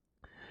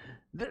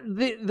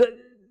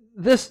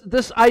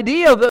 this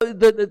idea of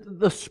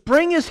the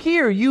spring is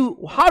here.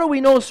 How do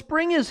we know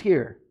spring is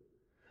here?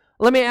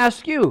 Let me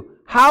ask you,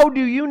 how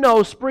do you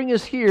know spring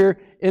is here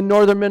in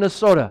northern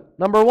Minnesota?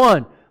 Number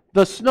one,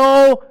 the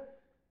snow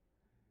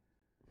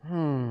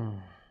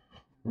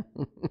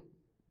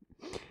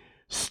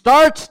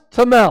starts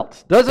to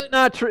melt. Is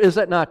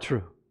that not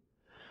true?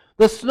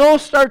 The snow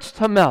starts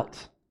to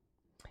melt.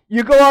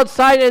 You go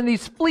outside and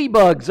these flea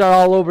bugs are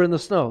all over in the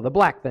snow, the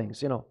black things,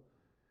 they're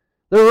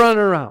running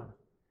around.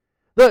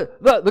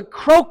 The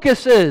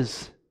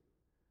crocuses.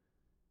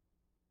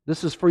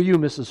 This is for you,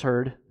 Mrs.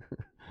 Hurd.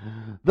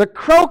 The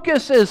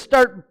crocuses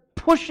start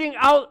pushing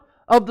out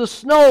of the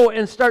snow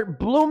and start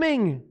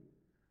blooming.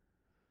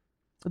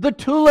 The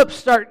tulips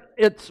start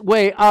its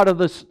way out of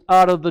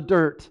the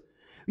dirt.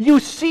 You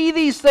see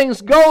these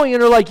things going,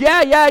 and you're like,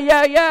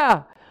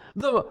 yeah.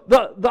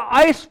 The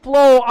ice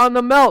flow on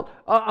the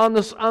on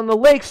the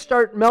lakes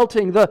start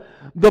melting. The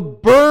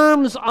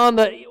berms on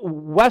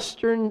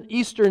the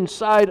eastern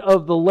side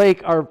of the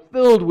lake are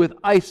filled with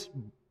ice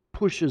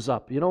pushes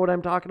up. You know what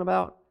I'm talking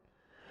about?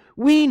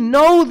 We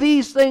know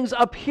these things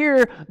up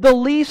here. The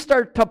leaves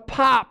start to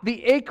pop.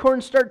 The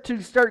acorns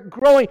start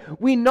growing.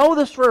 We know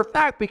this for a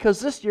fact because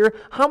this year,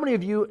 how many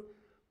of you,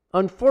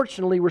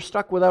 unfortunately, were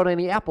stuck without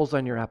any apples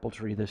on your apple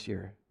tree this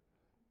year?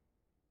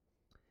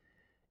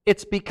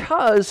 It's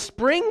because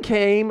spring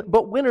came,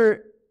 but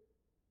winter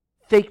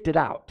faked it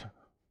out.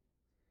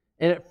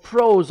 And it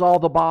froze all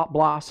the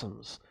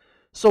blossoms.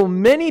 So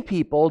many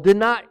people did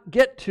not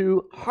get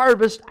to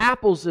harvest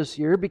apples this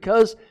year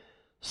because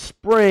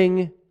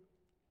spring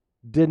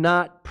did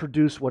not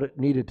produce what it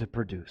needed to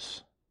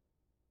produce.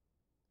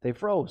 They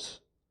froze.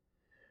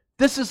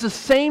 This is the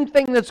same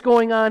thing that's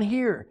going on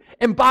here.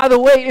 And by the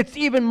way, it's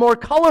even more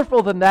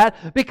colorful than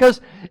that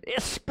because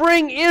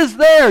spring is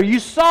there. You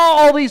saw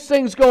all these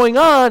things going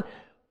on,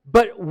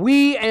 but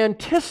we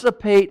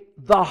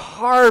anticipate the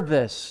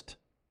harvest.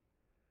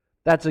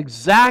 That's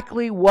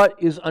exactly what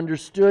is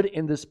understood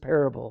in this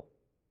parable.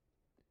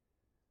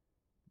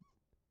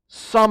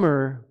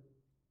 Summer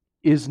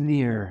is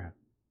near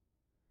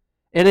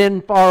and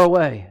in far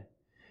away.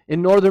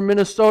 In northern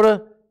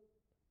Minnesota,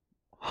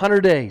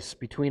 100 days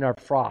between our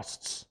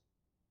frosts.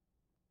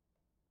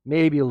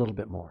 Maybe a little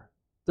bit more.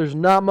 There's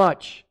not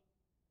much.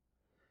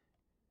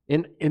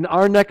 In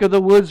our neck of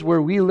the woods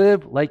where we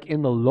live, like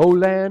in the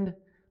lowland,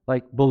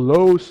 like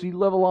below sea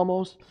level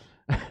almost,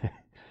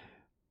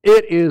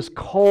 it is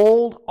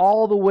cold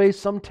all the way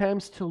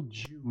sometimes till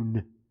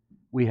June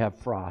we have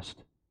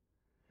frost.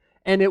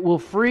 And it will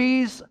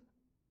freeze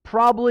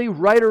probably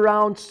right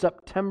around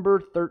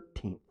September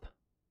 13th.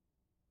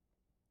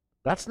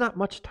 That's not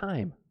much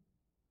time.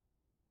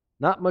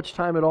 Not much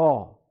time at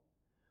all.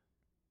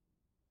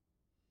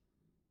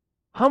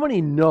 How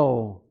many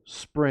know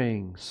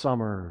spring,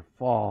 summer,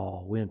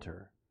 fall,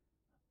 winter?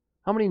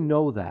 How many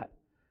know that?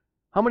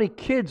 How many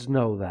kids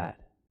know that?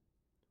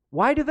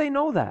 Why do they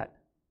know that?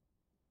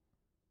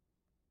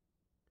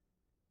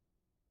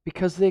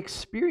 Because they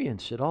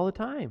experience it all the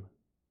time.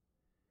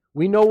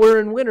 We know we're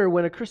in winter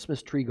when a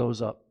Christmas tree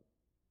goes up.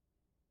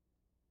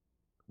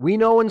 We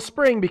know in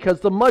spring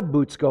because the mud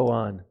boots go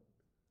on.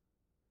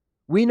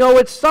 We know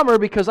it's summer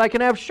because I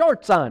can have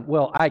shorts on.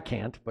 Well, I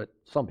can't, but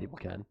some people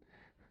can.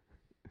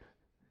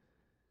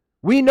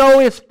 We know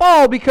it's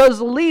fall because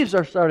the leaves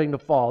are starting to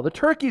fall. The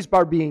turkeys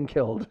are being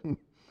killed.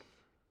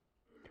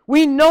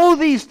 We know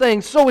these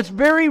things, so it's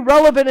very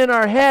relevant in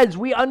our heads.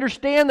 We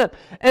understand them.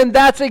 And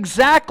that's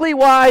exactly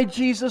why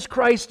Jesus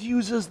Christ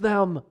uses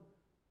them.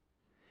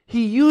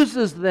 He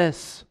uses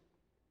this.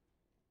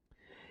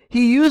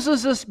 He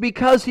uses this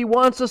because He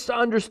wants us to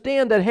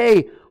understand that,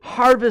 hey,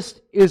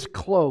 harvest is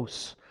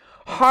close.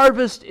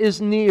 Harvest is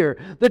near.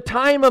 The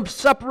time of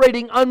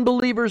separating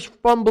unbelievers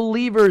from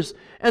believers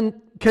and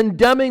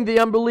condemning the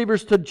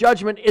unbelievers to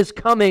judgment is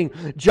coming.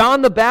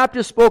 John the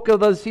Baptist spoke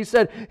of this. He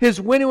said, his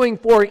winnowing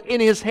fork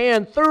in his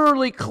hand,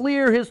 thoroughly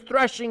clear his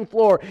threshing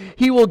floor.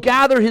 He will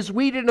gather his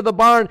wheat into the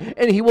barn,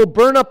 and he will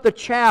burn up the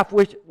chaff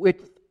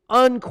with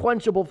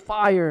unquenchable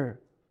fire.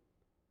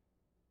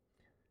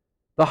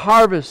 The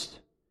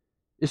harvest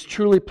is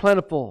truly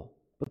plentiful,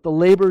 but the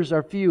laborers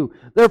are few.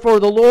 Therefore,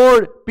 the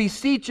Lord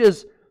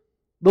beseeches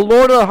the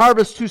Lord of the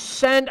harvest to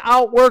send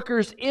out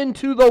workers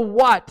into the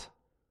what?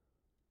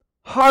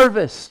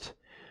 Harvest.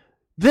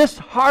 This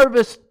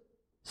harvest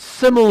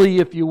simile,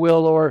 if you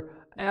will, or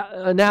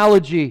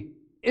analogy,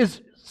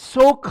 is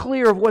so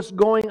clear of what's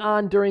going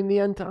on during the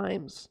end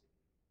times.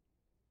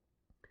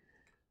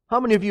 How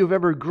many of you have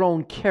ever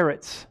grown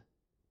carrots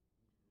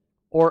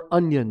or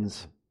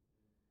onions?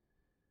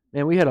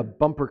 Man, we had a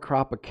bumper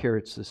crop of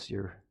carrots this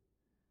year,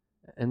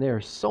 and they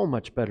are so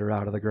much better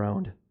out of the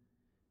ground.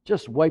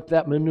 Just wipe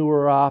that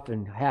manure off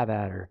and have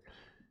at her.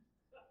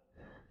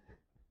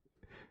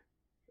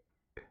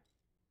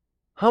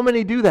 How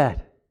many do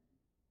that?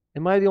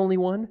 Am I the only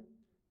one?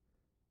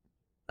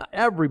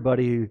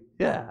 Everybody,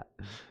 yeah.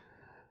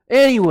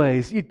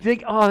 Anyways, you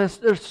think, oh,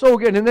 they're so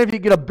good. And then if you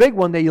get a big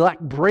one, they like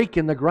break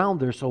in the ground.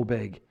 They're so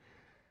big.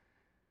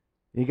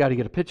 You got to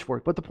get a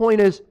pitchfork. But the point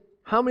is,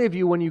 how many of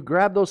you, when you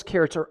grab those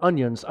carrots or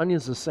onions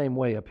the same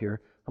way up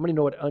here, how many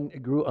know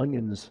what grew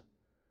onions?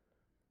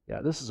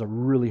 Yeah, this is a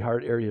really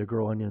hard area to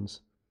grow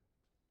onions.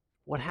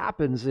 What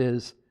happens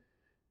is,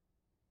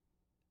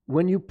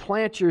 when you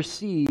plant your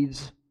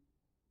seeds,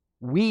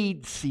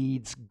 weed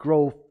seeds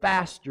grow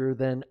faster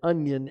than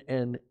onion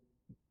and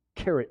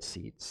carrot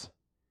seeds.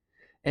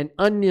 And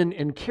onion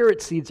and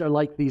carrot seeds are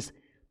like these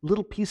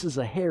little pieces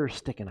of hair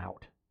sticking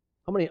out.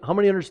 How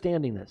many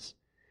understanding this?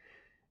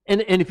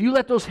 And if you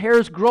let those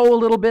hairs grow a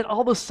little bit,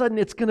 all of a sudden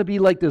it's going to be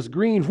like this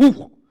green,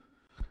 whoosh.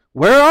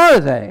 Where are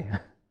they?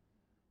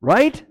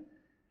 Right?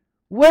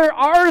 Where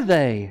are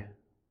they?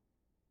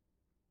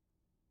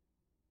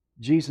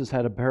 Jesus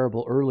had a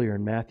parable earlier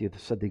in Matthew that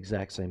said the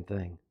exact same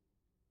thing.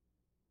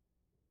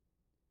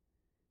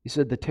 He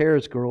said the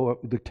tares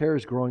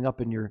growing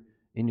up in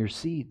your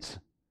seeds.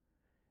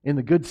 In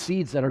the good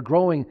seeds that are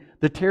growing,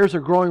 the tares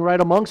are growing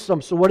right amongst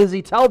them. So what does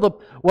he tell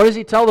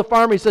the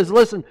farmer? He says,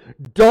 listen,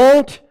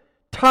 don't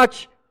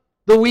touch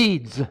the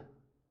weeds.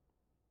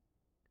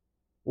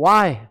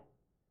 Why?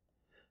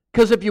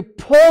 Because if you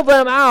pull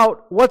them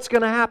out, what's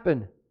going to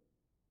happen?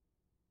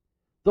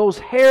 Those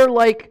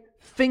hair-like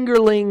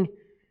fingerling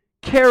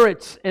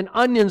carrots and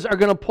onions are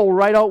going to pull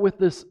right out with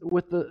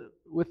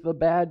the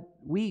bad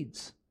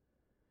weeds.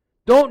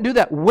 Don't do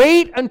that.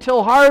 Wait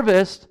until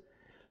harvest,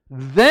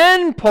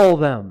 then pull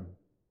them.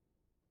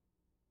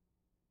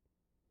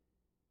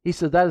 He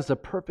said that is a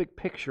perfect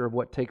picture of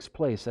what takes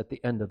place at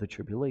the end of the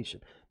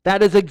tribulation.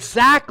 That is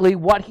exactly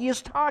what he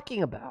is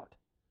talking about.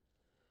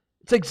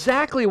 It's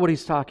exactly what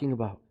he's talking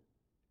about.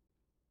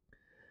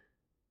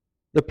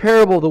 The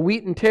parable, the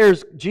wheat and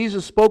tares,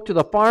 Jesus spoke to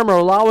the farmer,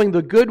 allowing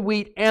the good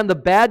wheat and the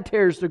bad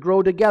tares to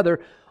grow together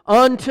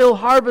until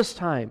harvest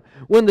time,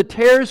 when the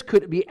tares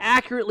could be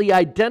accurately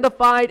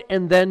identified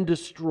and then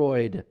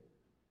destroyed.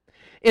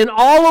 In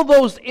all of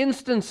those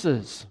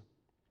instances,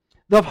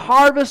 The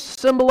harvest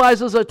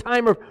symbolizes a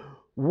time of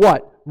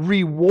what?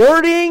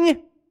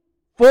 Rewarding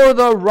for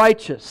the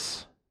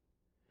righteous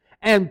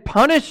and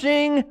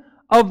punishing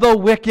of the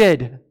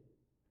wicked.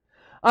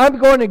 I'm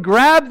going to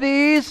grab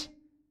these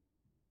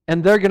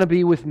and they're going to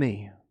be with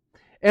me.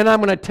 And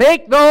I'm going to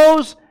take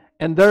those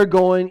and they're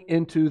going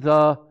into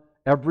the...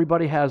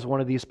 Everybody has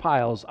one of these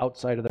piles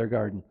outside of their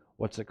garden.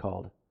 What's it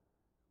called?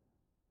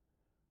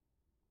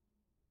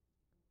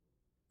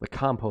 The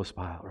compost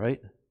pile,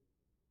 right?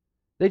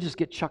 They just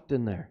get chucked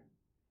in there.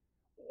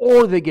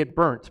 Or they get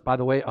burnt. By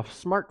the way, a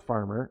smart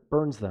farmer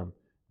burns them.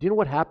 Do you know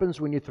what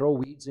happens when you throw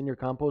weeds in your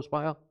compost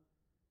pile?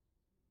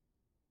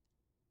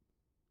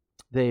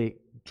 They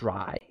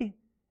dry,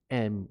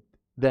 and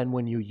then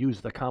when you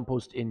use the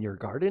compost in your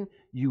garden,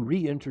 you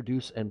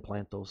reintroduce and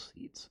plant those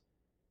seeds.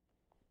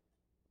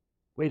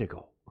 Way to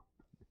go.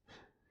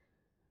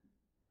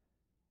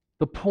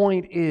 The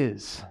point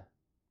is,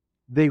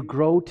 they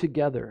grow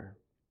together,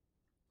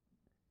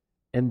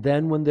 and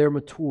then when they're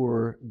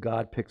mature,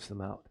 God picks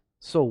them out.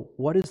 So,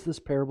 what is this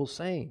parable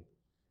saying?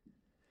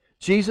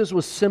 Jesus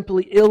was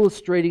simply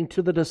illustrating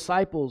to the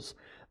disciples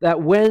that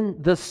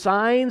when the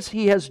signs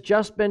he has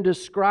just been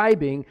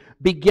describing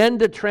begin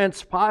to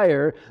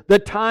transpire, the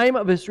time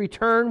of his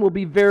return will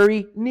be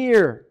very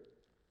near.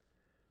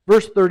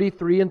 Verse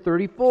 33 and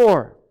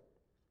 34.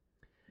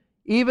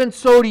 Even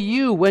so to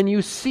you, when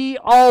you see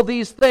all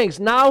these things.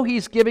 Now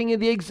he's giving you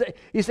the example.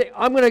 He's saying,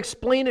 I'm going to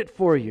explain it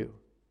for you.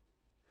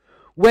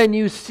 When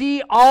you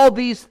see all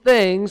these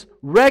things,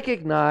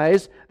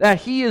 recognize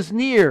that he is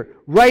near,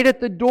 right at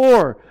the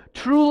door.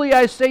 Truly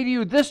I say to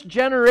you, this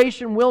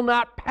generation will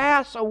not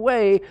pass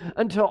away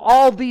until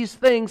all these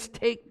things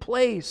take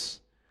place.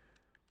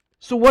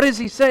 So what is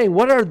he saying?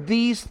 What are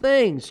these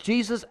things?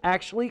 Jesus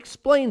actually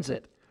explains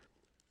it.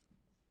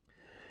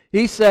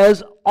 He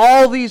says,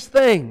 all these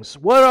things.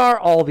 What are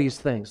all these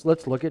things?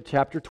 Let's look at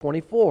chapter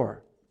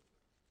 24.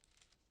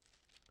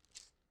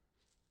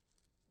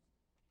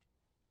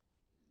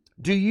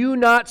 Do you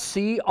not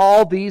see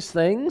all these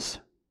things?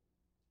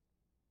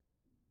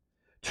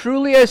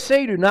 Truly I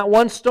say to you, not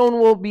one stone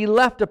will be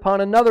left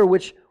upon another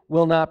which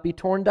will not be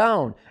torn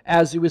down.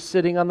 As he was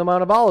sitting on the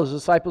Mount of Olives, the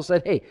disciples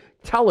said, hey,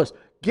 tell us,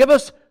 give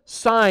us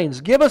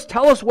signs,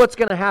 tell us what's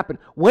going to happen.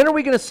 When are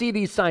we going to see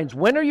these signs?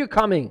 When are you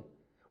coming?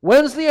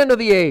 When's the end of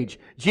the age?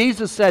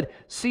 Jesus said,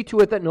 see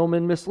to it that no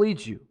man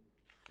misleads you.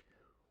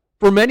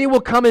 For many will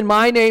come in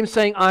my name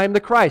saying, I am the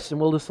Christ, and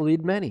will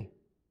mislead many.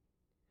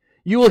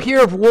 You will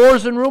hear of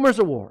wars and rumors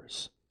of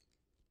wars.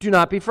 Do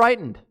not be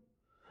frightened.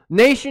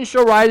 Nation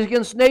shall rise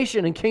against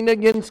nation, and kingdom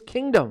against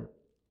kingdom.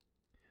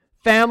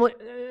 And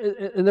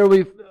there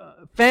will be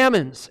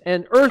famines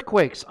and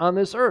earthquakes on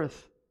this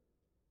earth.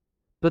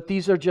 But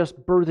these are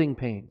just birthing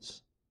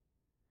pains.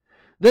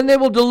 Then they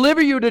will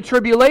deliver you to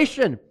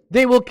tribulation.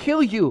 They will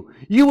kill you.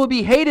 You will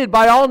be hated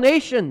by all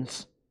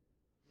nations.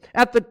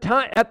 At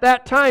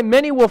that time,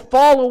 many will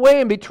fall away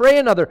and betray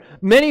another.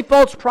 Many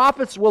false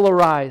prophets will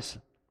arise.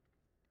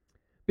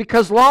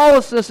 Because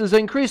lawlessness is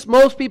increased,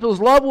 most people's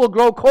love will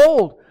grow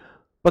cold.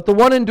 But the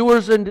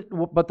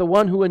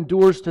one who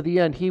endures to the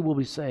end, he will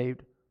be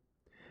saved.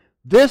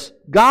 This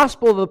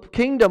gospel of the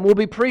kingdom will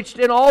be preached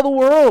in all the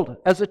world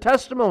as a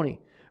testimony.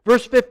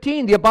 Verse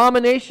 15, the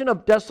abomination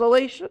of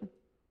desolation.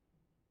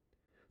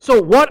 So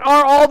what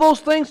are all those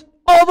things?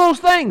 All those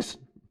things.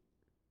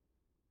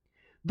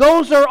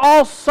 Those are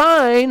all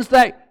signs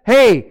that,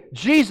 hey,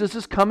 Jesus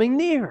is coming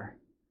near.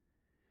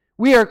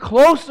 We are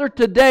closer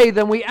today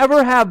than we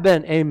ever have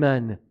been.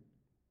 Amen.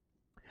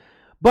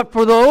 But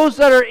for those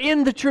that are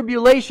in the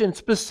tribulation,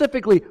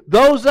 specifically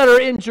those that are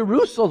in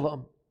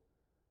Jerusalem,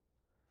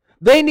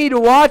 they need to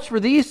watch for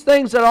these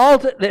things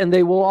and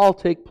they will all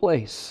take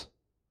place.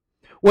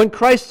 When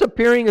Christ's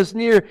appearing is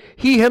near,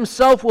 He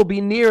Himself will be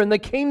near and the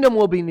kingdom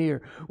will be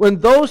near. When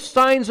those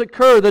signs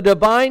occur, the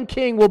divine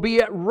King will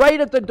be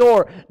right at the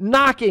door,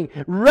 knocking,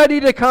 ready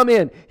to come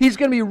in. He's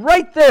going to be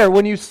right there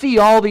when you see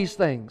all these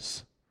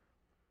things.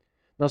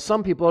 Now,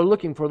 some people are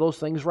looking for those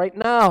things right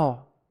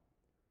now.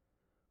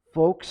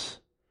 Folks,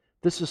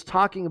 this is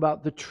talking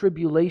about the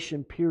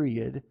tribulation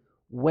period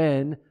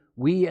when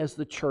we as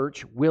the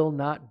church will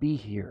not be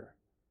here.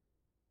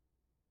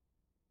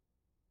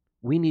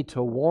 We need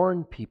to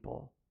warn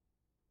people.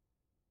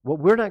 Well,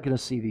 we're not going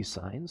to see these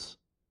signs.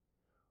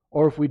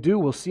 Or if we do,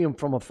 we'll see them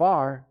from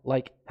afar,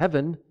 like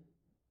heaven.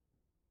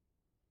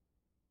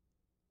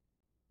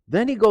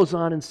 Then he goes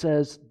on and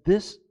says,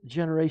 this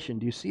generation,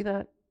 do you see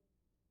that?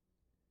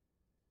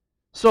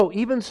 So,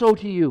 even so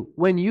to you,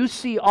 when you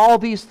see all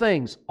these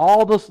things,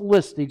 all this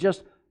list, he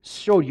just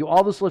showed you,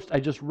 all this list,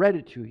 I just read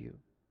it to you.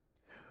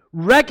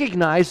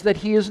 Recognize that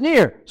He is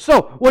near.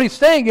 So, what he's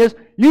saying is,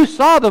 you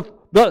saw the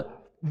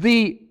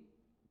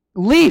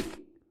leaf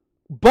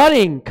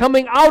budding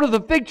coming out of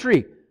the fig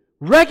tree.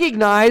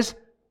 Recognize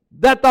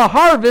that the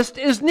harvest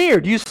is near.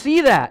 Do you see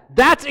that?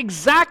 That's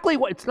exactly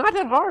what, it's not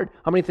that hard.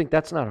 How many think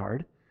that's not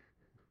hard?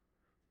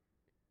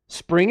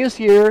 Spring is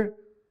here,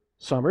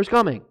 summer's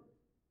coming.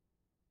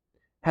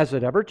 Has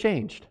it ever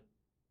changed?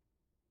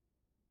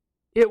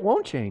 It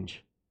won't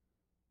change.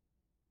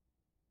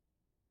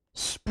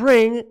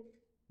 Spring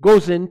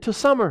goes into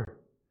summer.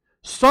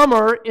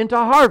 Summer into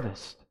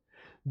harvest.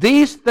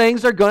 These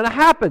things are going to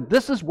happen.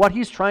 This is what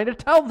he's trying to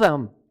tell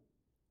them.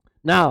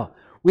 Now,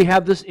 we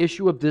have this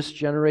issue of this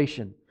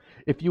generation.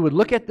 If you would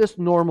look at this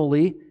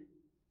normally,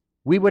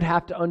 we would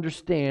have to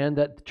understand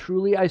that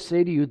truly I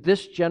say to you,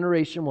 this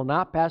generation will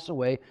not pass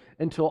away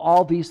until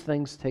all these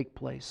things take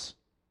place.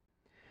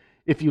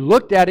 If you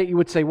looked at it, you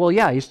would say, well,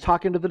 yeah, he's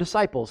talking to the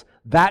disciples.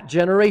 That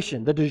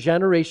generation, the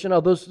generation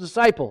of those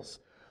disciples.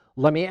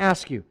 Let me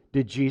ask you,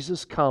 did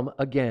Jesus come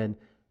again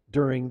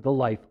during the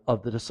life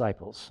of the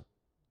disciples?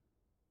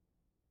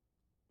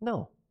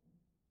 No.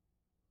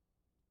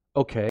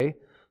 Okay,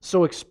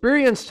 so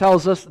experience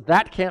tells us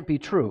that can't be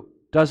true,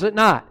 does it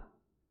not?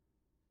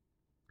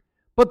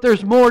 But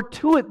there's more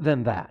to it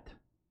than that.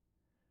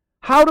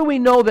 How do we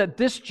know that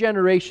this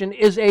generation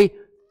is a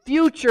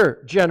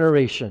future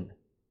generation?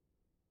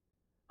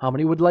 How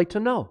many would like to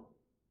know?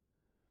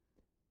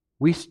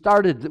 When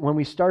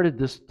we started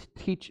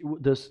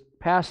this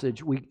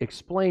passage, we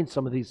explained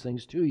some of these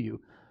things to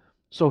you.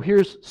 So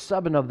here's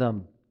 7 of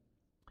them.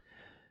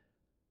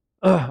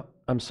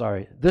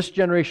 This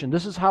generation,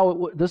 this is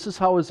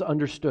how it's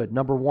understood.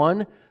 Number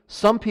 1,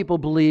 some people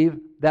believe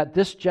that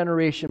this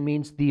generation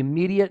means the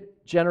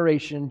immediate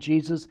generation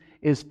Jesus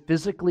is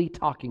physically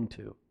talking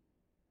to,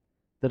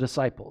 the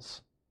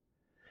disciples.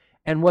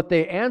 And what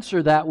they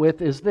answer that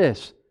with is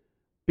this: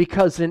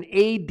 because in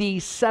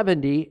AD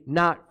 70,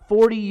 not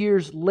 40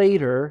 years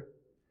later,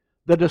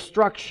 the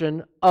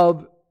destruction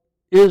of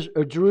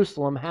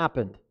Jerusalem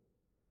happened.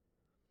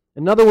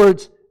 In other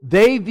words,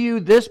 they view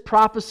this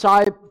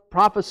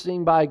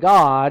prophesying by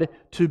God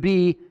to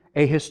be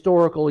a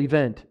historical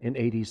event in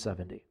AD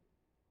 70.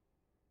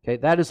 Okay,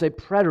 that is a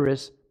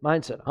preterist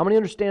mindset. How many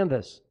understand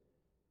this?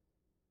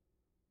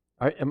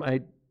 Am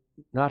I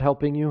not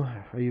helping you?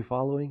 Are you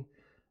following?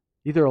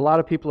 Either a lot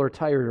of people are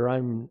tired or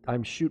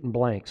I'm shooting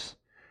blanks.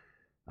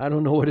 I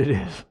don't know what it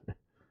is.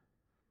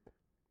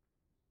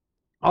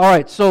 All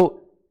right,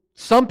 so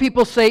some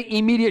people say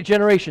immediate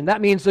generation.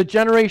 That means the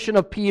generation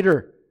of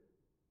Peter,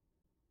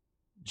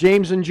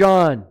 James and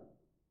John,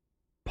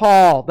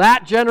 Paul.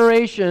 That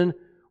generation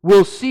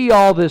will see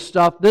all this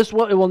stuff. It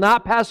will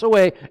not pass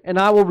away, and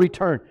I will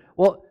return.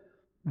 Well,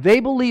 they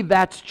believe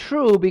that's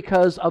true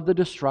because of the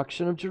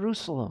destruction of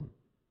Jerusalem.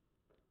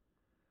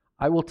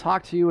 I will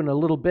talk to you in a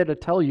little bit to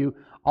tell you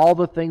all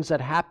the things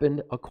that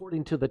happened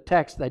according to the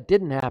text that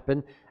didn't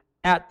happen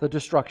at the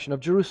destruction of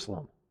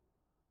Jerusalem.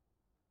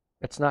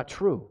 It's not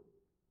true.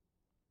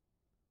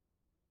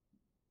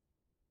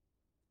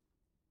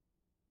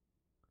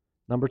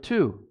 Number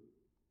 2,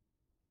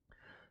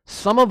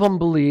 some of them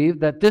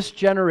believe that this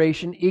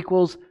generation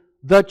equals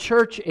the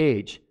church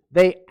age.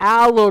 They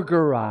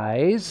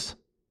allegorize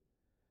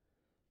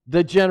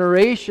the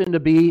generation to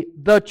be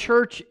the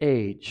church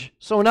age.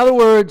 So in other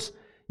words,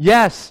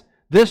 yes,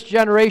 this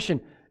generation,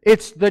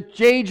 it's the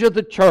age of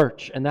the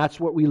church, and that's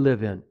what we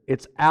live in.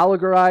 It's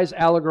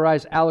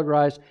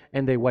allegorize,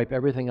 and they wipe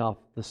everything off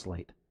the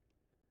slate.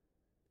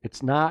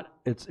 It's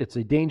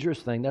a dangerous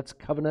thing. That's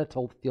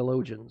covenantal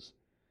theologians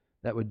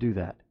that would do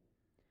that.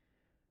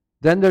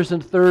 Then there's a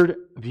third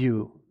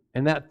view,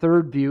 and that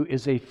third view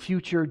is a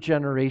future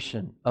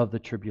generation of the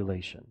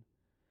tribulation.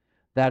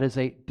 That is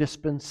a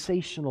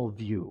dispensational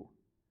view.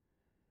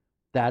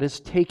 That is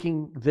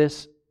taking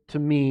this to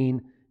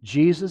mean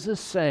Jesus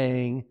is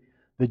saying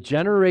the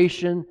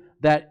generation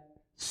that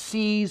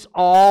sees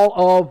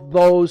all of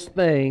those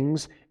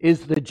things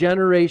is the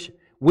generation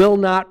will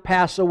not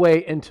pass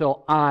away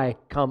until I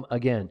come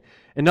again.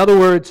 In other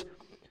words,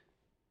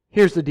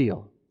 here's the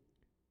deal.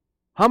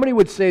 How many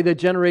would say the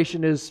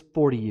generation is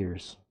 40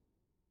 years?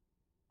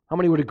 How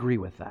many would agree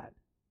with that?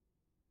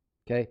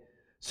 Okay.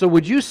 So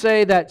would you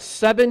say that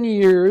 7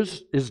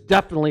 years is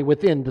definitely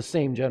within the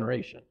same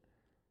generation?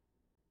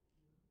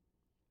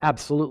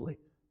 Absolutely.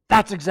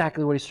 That's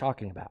exactly what he's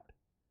talking about.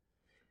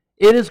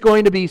 It is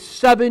going to be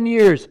 7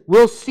 years.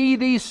 We'll see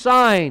these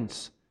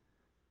signs.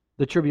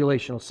 The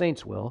tribulational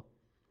saints will.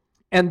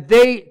 And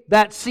they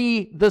that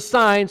see the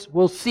signs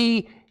will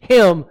see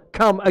Him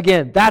come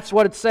again. That's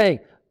what it's saying.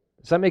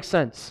 Does that make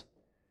sense?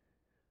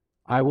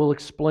 I will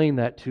explain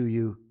that to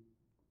you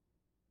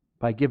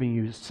by giving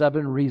you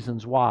 7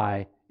 reasons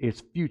why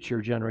it's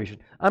future generation.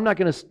 I'm not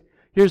going to...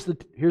 Here's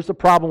the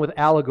problem with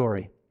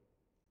allegory.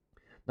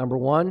 Number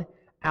 1,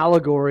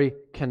 allegory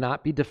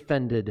cannot be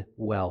defended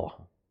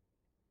well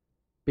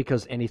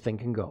because anything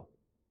can go.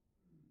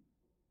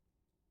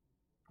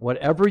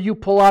 Whatever you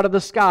pull out of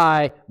the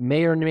sky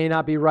may or may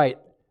not be right.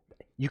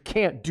 You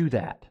can't do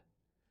that.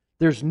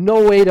 There's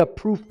no way to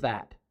proof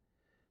that.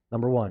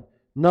 Number 1.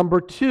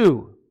 Number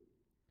 2,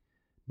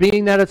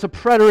 being that it's a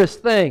preterist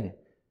thing.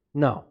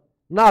 No,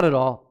 not at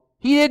all.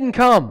 He didn't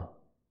come.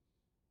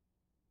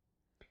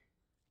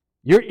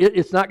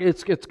 It's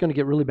going to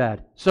get really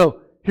bad.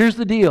 So here's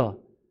the deal.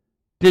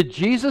 Did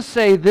Jesus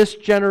say this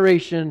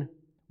generation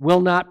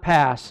will not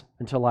pass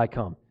until I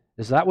come?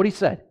 Is that what He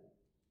said?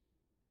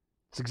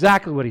 It's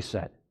exactly what He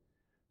said.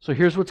 So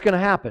here's what's going to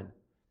happen.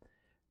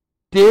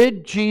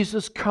 Did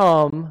Jesus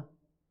come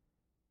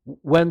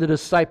when the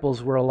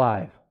disciples were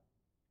alive?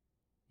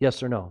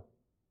 Yes or no?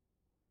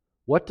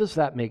 What does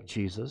that make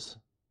Jesus?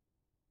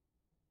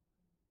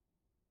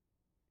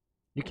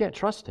 You can't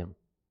trust him.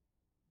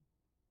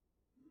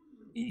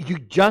 You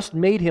just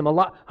made him a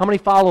lot. How many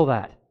follow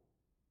that?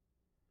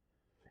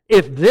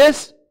 If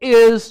this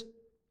is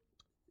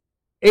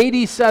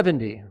AD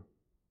 70,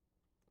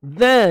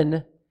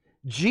 then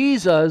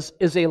Jesus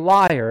is a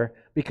liar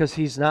because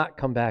he's not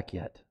come back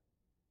yet.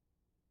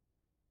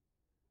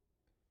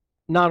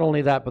 Not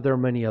only that, but there are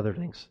many other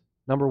things.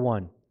 Number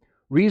one,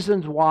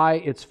 reasons why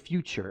it's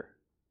future.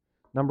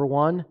 Number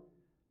one,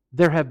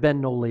 there have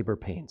been no labor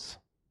pains.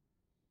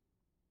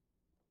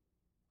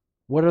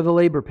 What are the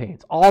labor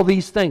pains? All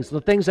these things,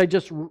 the things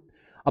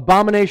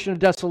abomination of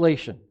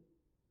desolation,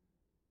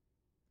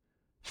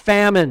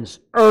 famines,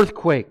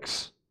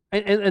 earthquakes,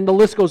 and the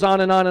list goes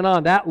on and on and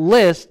on. That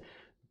list,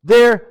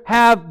 there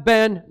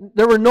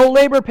were no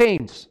labor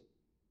pains.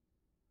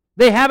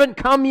 They haven't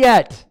come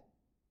yet.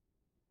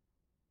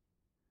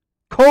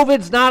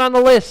 COVID's not on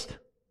the list.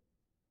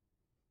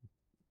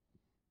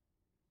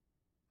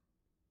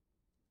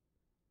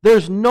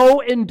 There's no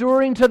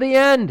enduring to the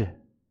end.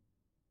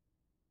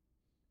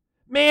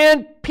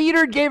 Man,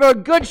 Peter gave a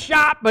good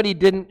shot, but he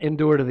didn't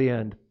endure to the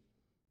end.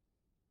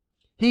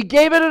 He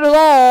gave it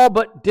all,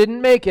 but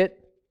didn't make it.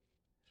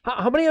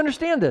 How many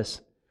understand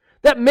this?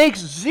 That makes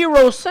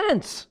zero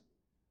sense.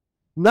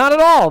 Not at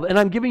all. And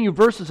I'm giving you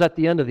verses at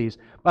the end of these.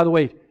 By the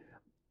way,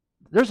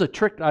 there's a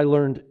trick I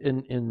learned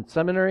in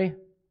seminary,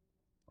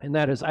 and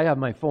that is I have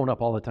my phone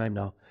up all the time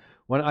now.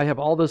 When I have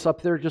all this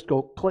up there, just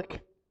go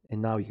click,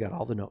 and now you got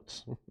all the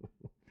notes.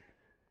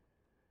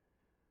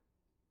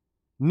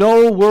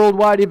 No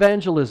worldwide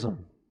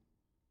evangelism.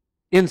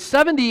 In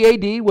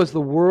 70 AD, was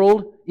the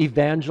world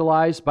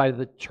evangelized by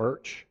the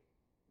church?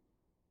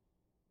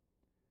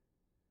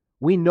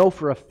 We know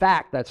for a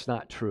fact that's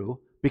not true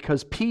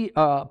because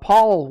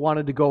Paul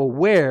wanted to go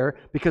where?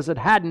 Because it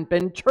hadn't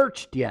been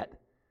churched yet.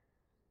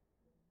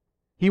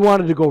 He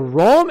wanted to go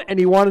Rome and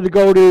he wanted to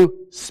go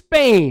to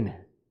Spain.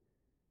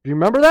 Do you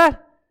remember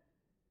that?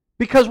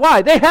 Because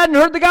why? They hadn't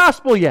heard the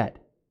gospel yet.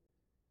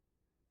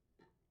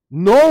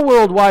 No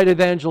worldwide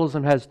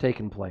evangelism has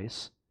taken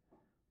place.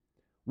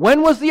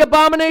 When was the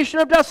abomination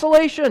of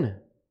desolation?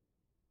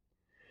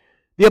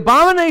 The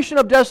abomination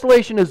of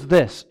desolation is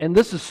this, and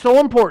this is so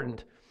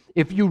important.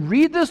 If you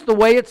read this the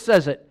way it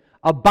says it,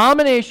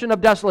 abomination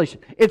of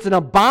desolation. It's an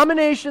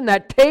abomination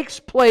that takes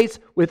place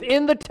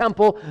within the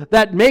temple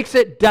that makes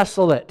it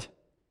desolate.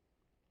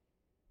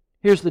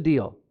 Here's the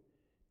deal.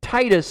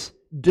 Titus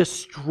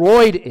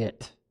destroyed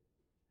it.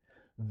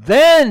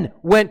 Then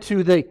went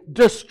to the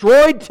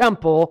destroyed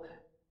temple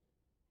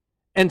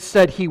and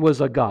said he was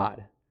a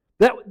god.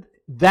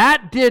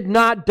 That did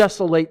not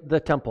desolate the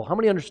temple. How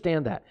many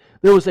understand that?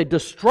 There was a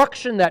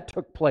destruction that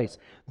took place.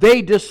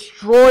 They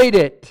destroyed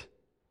it.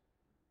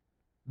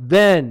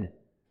 Then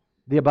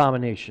the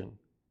abomination.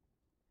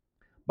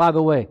 By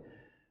the way,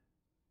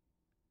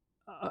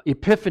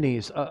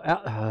 Epiphanes,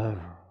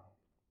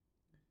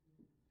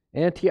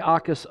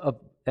 Antiochus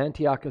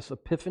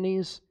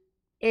Epiphanes,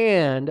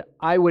 and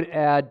I would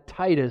add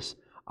Titus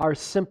are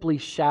simply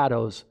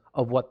shadows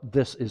of what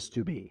this is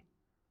to be.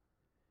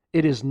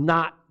 It is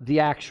not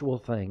the actual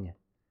thing.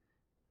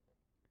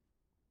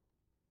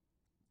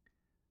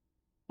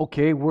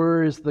 Okay,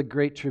 where is the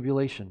Great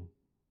Tribulation?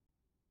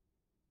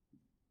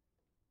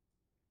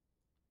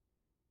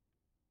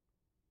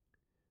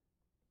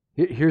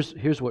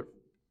 Here's what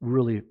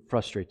really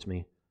frustrates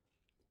me.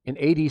 In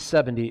AD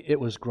 70, it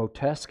was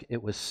grotesque,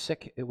 it was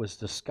sick, it was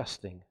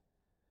disgusting.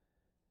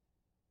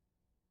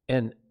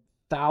 And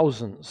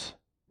thousands,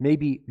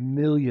 maybe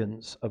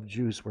millions of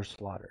Jews were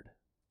slaughtered.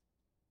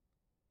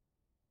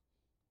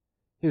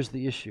 Here's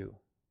the issue.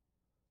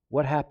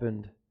 What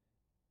happened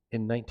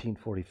in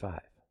 1945?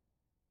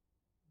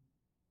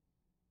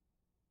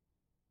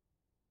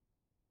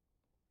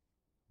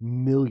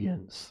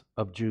 Millions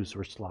of Jews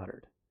were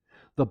slaughtered.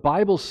 The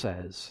Bible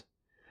says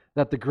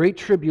that the Great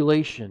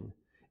Tribulation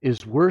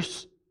is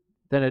worse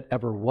than it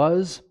ever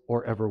was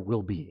or ever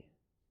will be.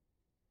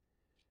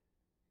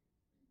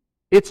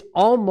 It's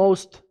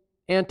almost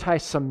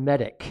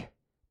anti-Semitic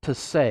to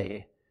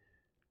say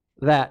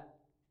that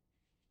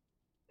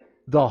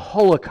the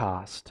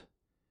Holocaust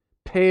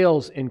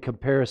pales in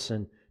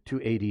comparison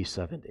to AD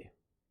 70.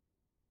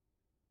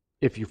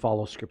 If you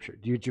follow Scripture.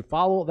 Did you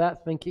follow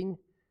that thinking?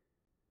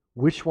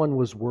 Which one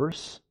was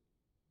worse?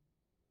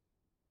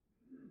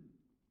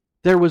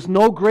 There was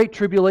no Great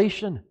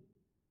Tribulation.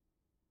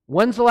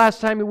 When's the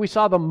last time we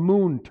saw the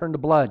moon turn to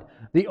blood?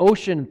 The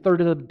ocean, third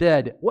of the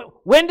dead.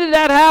 When did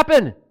that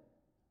happen?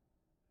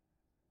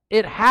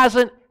 It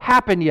hasn't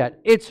happened yet.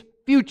 It's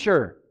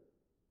future.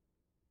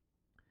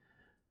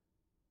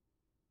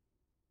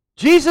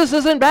 Jesus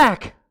isn't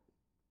back.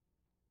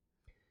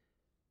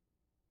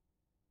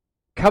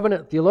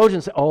 Covenant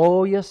theologians say,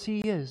 oh, yes,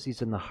 he is.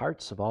 He's in the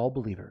hearts of all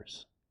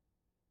believers.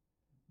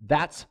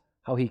 That's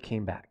how he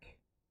came back.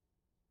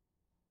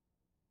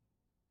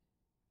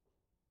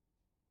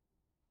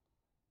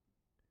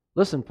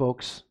 Listen,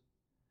 folks.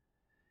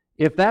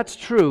 If that's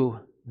true,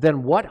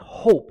 then what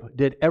hope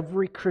did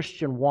every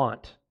Christian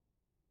want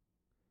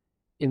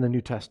in the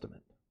New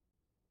Testament?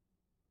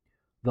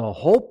 The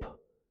hope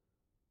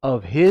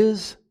of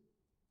His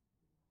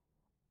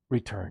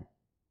return.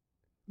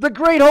 The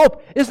great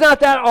hope. Is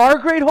not that our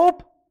great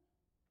hope?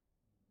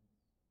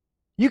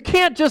 You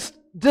can't just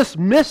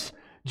dismiss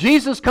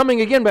Jesus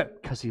coming again,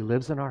 but because He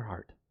lives in our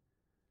heart.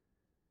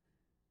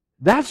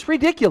 That's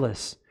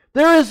ridiculous.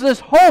 There is this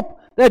hope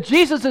that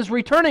Jesus is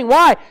returning.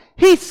 Why?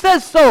 He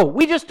says so.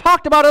 We just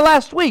talked about it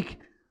last week.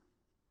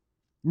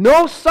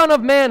 No Son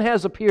of Man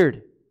has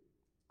appeared.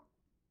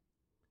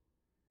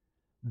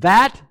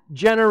 That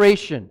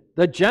generation,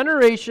 the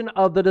generation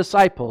of the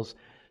disciples,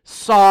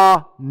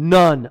 saw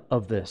none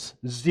of this.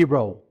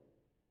 Zero.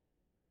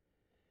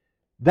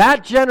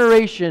 That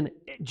generation,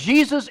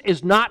 Jesus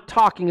is not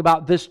talking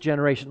about this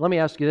generation. Let me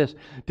ask you this.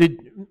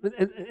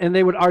 And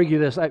they would argue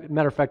this.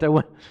 Matter of fact,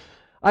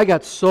 I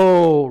got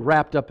so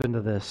wrapped up into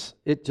this.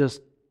 It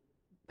just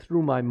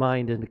threw my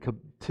mind into a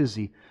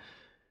tizzy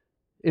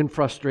in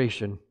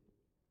frustration.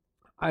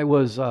 I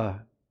was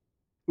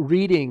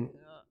reading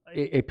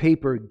a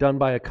paper done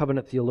by a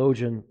covenant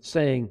theologian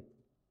saying,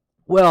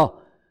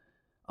 well,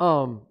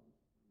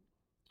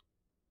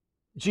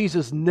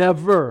 Jesus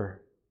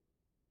never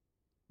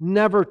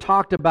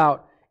talked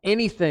about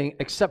anything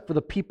except for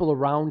the people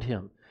around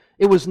Him.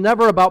 It was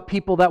never about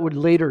people that would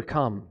later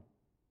come.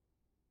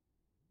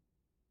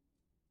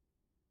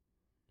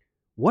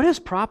 What is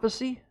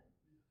prophecy?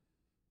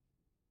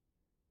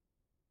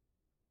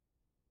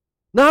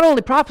 Not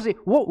only prophecy,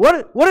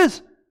 what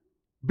is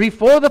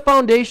before the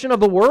foundation of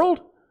the world?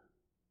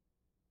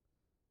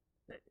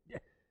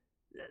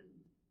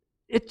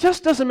 It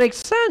just doesn't make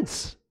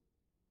sense.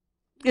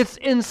 It's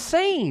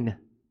insane.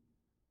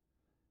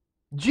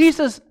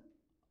 Jesus,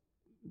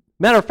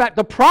 matter of fact,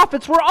 the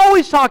prophets were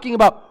always talking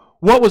about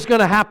what was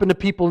going to happen to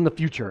people in the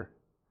future.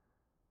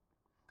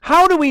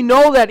 How do we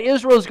know that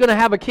Israel is going to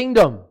have a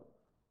kingdom?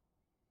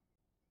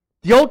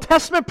 The Old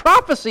Testament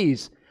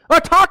prophecies are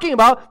talking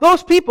about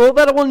those people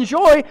that will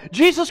enjoy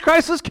Jesus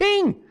Christ as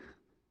King.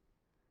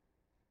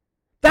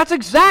 That's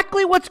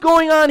exactly what's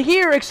going on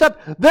here,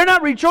 except they're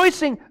not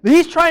rejoicing.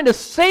 He's trying to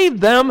save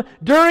them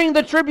during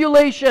the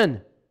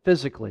tribulation,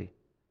 physically.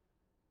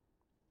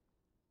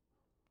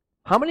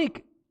 How many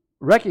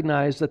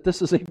recognize that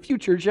this is a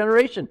future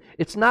generation?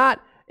 It's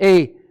not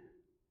a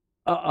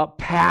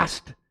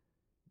past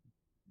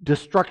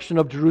destruction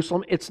of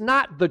Jerusalem. It's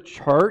not the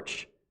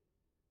church.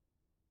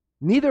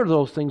 Neither of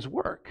those things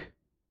work.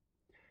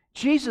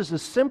 Jesus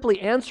is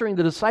simply answering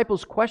the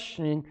disciples'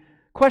 question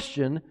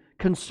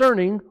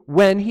concerning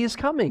when He is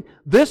coming.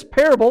 This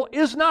parable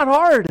is not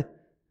hard.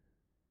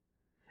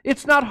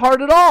 It's not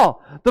hard at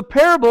all. The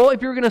parable,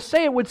 if you're going to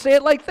say it, would say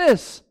it like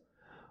this.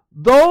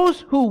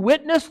 Those who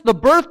witness the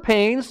birth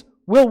pains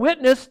will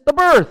witness the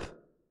birth.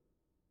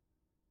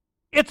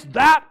 It's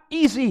that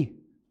easy.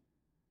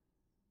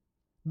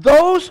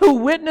 Those who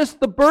witness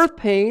the birth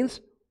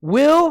pains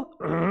will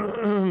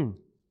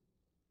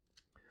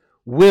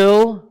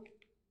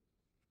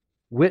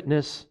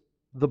witness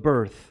the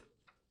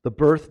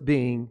birth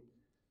being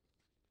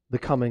the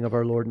coming of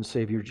our Lord and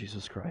Savior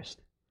Jesus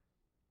Christ.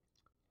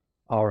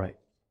 All right.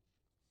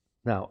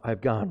 Now,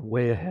 I've gone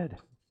way ahead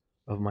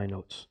of my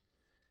notes.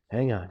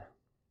 Hang on.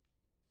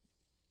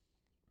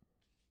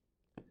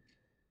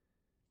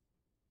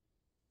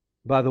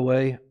 By the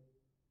way,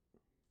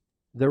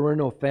 there were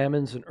no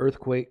famines and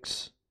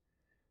earthquakes.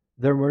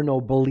 There were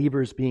no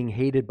believers being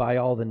hated by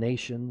all the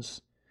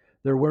nations.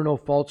 There were no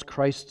false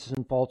Christs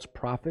and false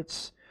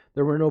prophets.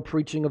 There were no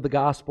preaching of the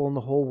gospel in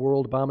the whole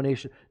world,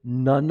 abomination.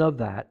 None of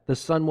that. The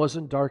sun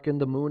wasn't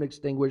darkened, the moon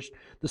extinguished,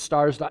 the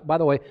stars... By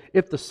the way,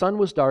 if the sun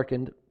was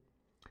darkened,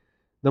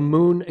 the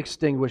moon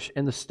extinguished,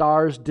 and the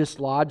stars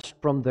dislodged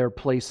from their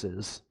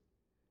places,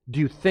 do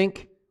you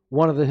think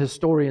one of the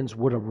historians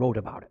would have wrote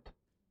about it?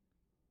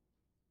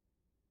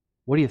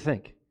 What do you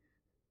think?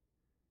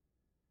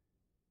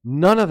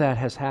 None of that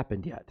has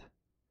happened yet.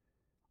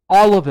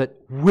 All of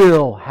it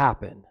will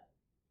happen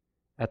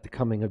at the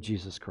coming of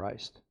Jesus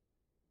Christ.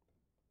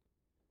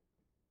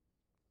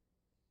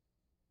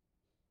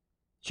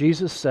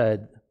 Jesus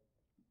said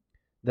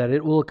that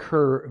it will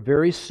occur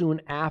very soon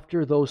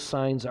after those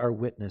signs are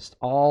witnessed.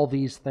 All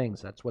these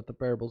things, that's what the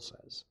parable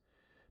says,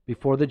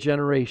 before the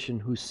generation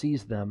who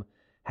sees them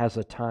has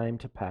a time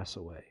to pass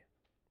away.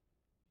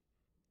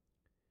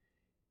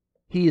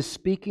 He is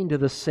speaking to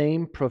the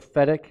same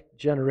prophetic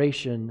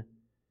generation,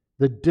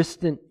 the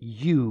distant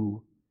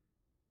you,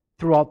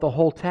 throughout the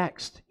whole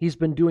text. He's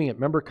been doing it.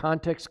 Remember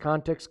context,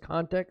 context,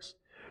 context?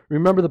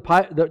 Remember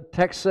the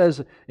text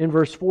says in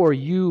verse 4,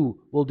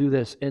 you will do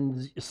this.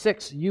 In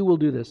 6, you will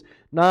do this.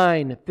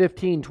 9,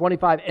 15,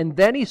 25. And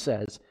then he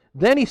says,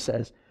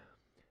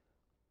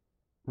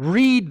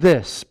 read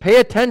this. Pay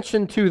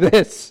attention to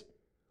this.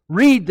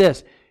 Read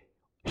this.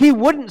 He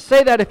wouldn't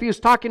say that if he was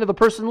talking to the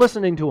person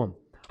listening to him.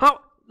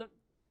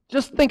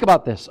 Just think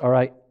about this, all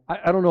right?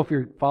 I don't know if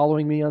you're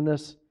following me on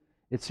this.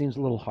 It seems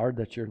a little hard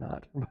that you're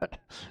not. But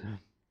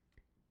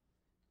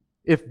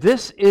if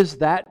this is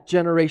that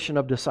generation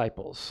of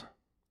disciples,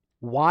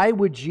 Why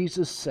would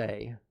Jesus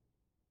say,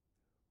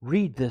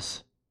 read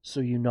this so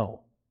you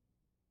know?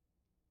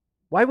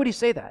 Why would he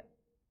say that?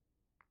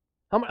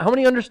 How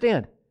many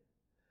understand?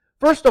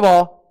 First of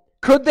all,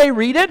 could they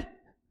read it?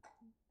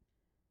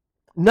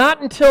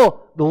 Not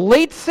until the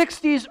late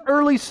 60s,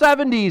 early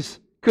 70s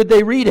could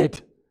they read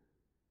it.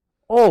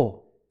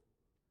 Oh,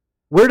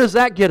 where does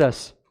that get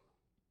us?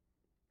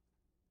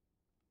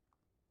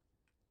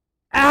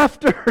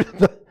 After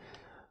the...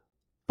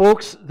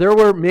 Folks, there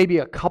were maybe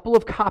a couple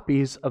of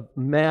copies of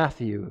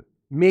Matthew,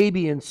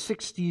 maybe in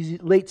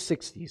late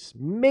 60s,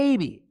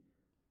 maybe.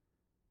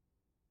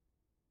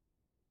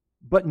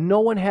 But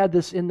no one had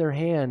this in their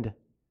hand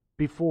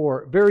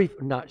before.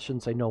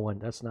 Shouldn't say no one,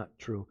 that's not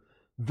true.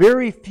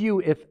 Very few,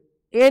 if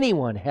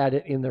anyone, had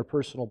it in their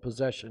personal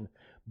possession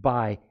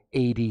by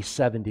AD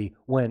 70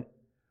 when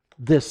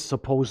this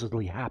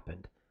supposedly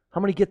happened. How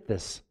many get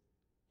this?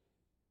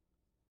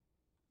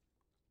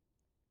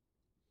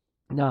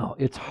 Now,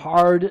 it's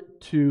hard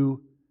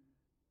to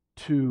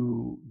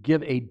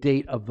give a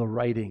date of the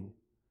writing,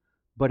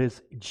 but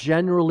it's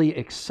generally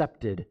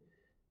accepted.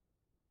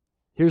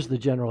 Here's the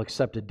general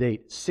accepted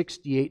date,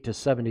 68 to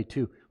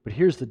 72. But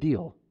here's the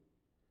deal.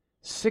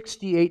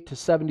 68 to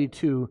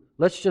 72,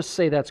 let's just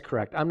say that's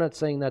correct. I'm not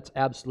saying that's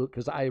absolute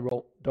because I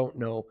don't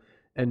know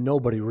and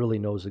nobody really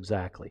knows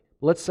exactly.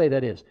 Let's say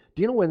that is.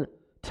 Do you know when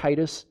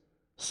Titus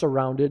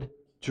surrounded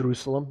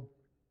Jerusalem?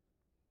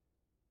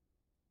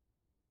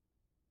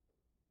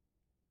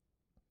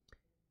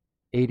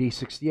 AD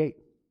 68.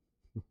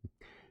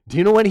 Do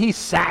you know when he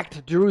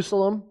sacked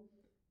Jerusalem?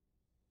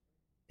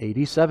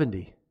 AD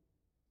 70.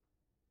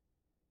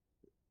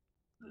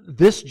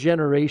 This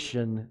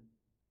generation,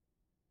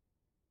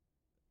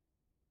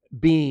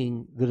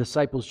 being the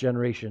disciples'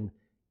 generation,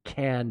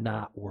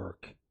 cannot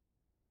work.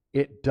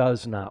 It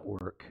does not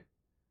work.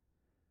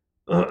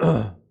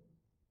 There's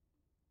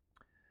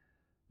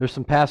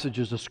some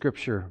passages of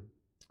Scripture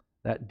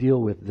that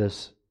deal with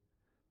this,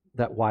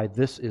 that why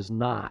this is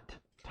not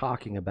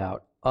talking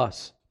about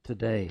us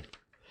today.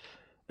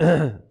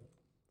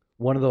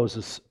 One of those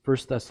is 1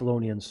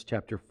 Thessalonians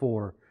chapter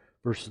 4,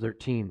 verse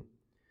 13.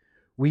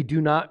 We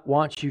do not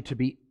want you to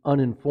be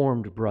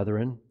uninformed,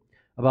 brethren,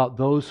 about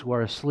those who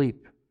are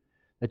asleep,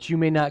 that you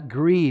may not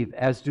grieve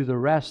as do the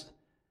rest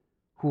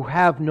who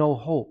have no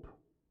hope.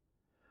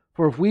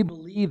 For if we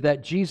believe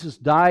that Jesus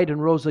died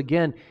and rose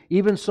again,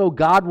 even so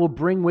God will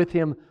bring with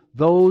him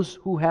those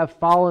who have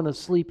fallen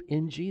asleep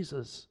in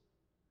Jesus.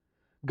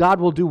 God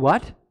will do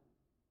what?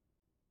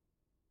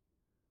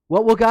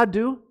 What will God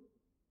do?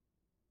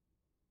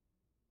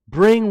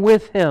 Bring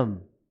with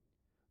him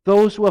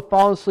those who have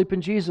fallen asleep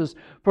in Jesus.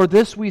 For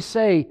this we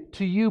say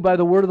to you by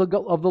the word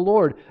of the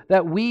Lord,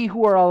 that we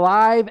who are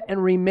alive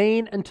and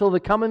remain until the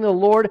coming of the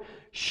Lord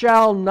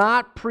shall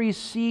not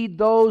precede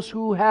those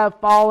who have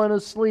fallen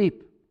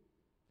asleep.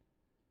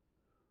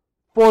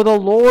 For the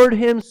Lord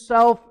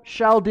himself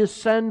shall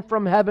descend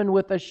from heaven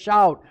with a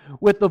shout,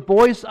 with the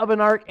voice of an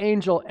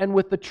archangel, and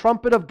with the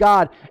trumpet of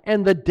God,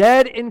 and the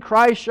dead in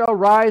Christ shall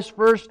rise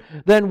first.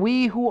 Then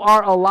we who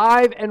are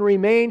alive and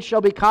remain shall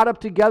be caught up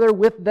together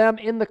with them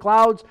in the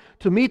clouds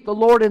to meet the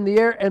Lord in the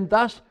air, and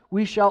thus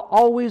we shall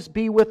always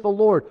be with the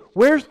Lord.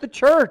 Where's the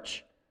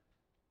church?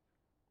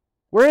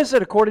 Where is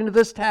it according to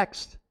this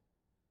text?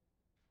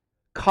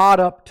 Caught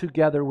up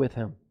together with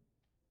him.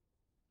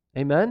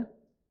 Amen?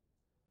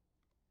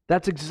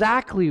 That's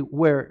exactly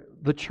where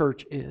the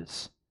church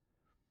is.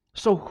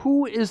 So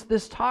who is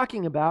this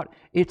talking about?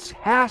 It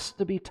has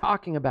to be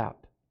talking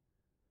about.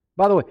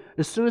 By the way,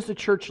 as soon as the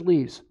church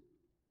leaves,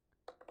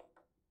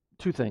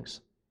 two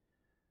things.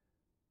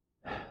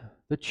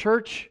 The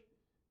church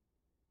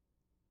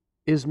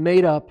is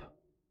made up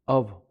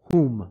of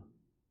whom?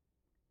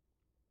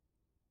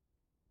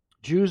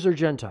 Jews or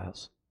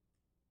Gentiles?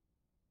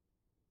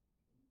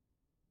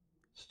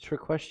 It's a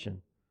trick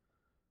question.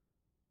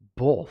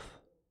 Both.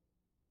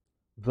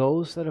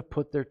 Those that have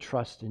put their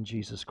trust in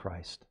Jesus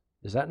Christ.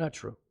 Is that not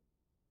true?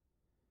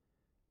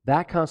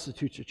 That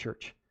constitutes a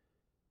church.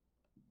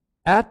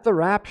 At the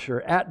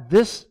rapture, at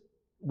this,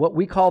 what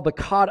we call the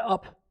caught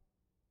up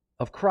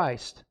of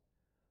Christ,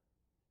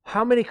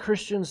 how many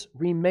Christians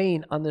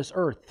remain on this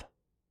earth?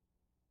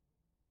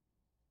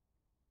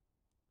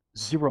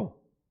 0.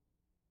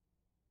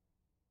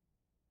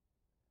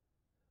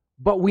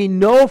 But we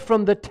know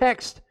from the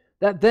text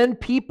that then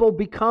people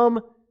become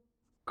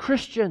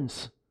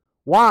Christians.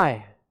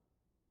 Why?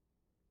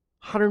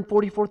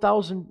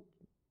 144,000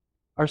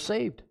 are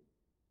saved.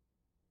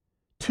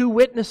 2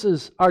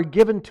 witnesses are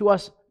given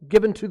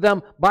to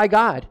them by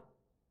God.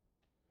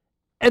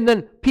 And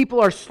then people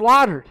are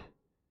slaughtered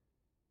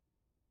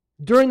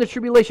during the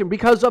tribulation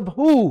because of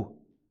who?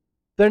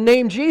 Their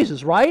name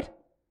Jesus, right?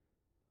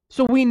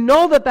 So we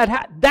know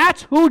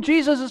that's who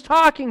Jesus is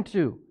talking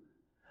to.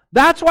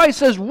 That's why he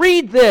says,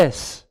 read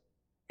this.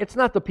 It's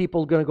not the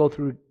people going to go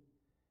through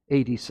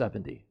AD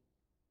 70.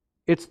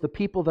 It's the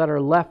people that are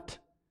left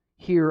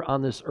here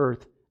on this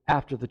earth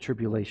after the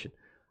tribulation.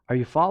 Are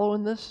you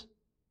following this?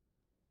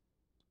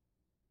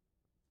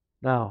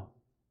 Now,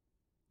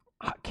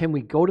 can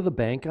we go to the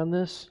bank on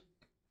this?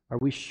 Are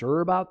we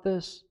sure about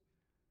this?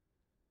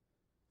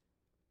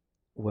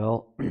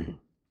 Well,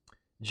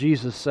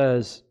 Jesus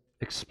says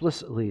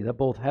explicitly that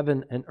both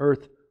heaven and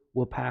earth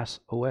will pass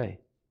away.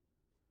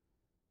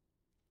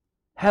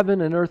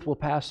 Heaven and earth will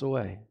pass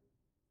away.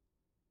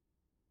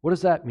 What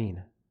does that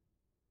mean?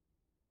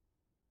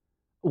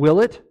 Will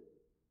it?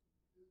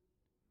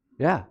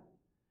 Yeah,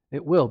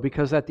 it will,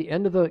 because at the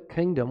end of the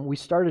kingdom, we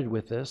started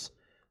with this,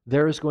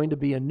 there is going to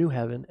be a new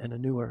heaven and a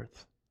new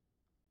earth.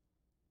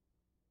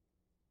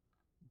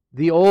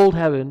 The old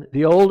heaven,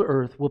 the old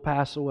earth will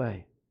pass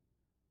away.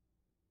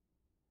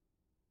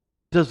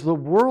 Does the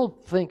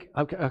world think,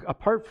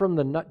 apart from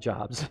the nut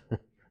jobs,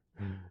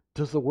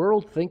 does the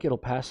world think it'll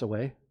pass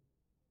away?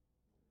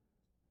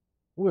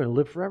 We're going to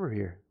live forever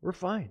here. We're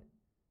fine.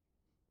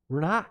 We're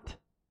not.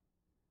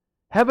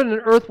 Heaven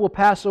and earth will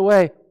pass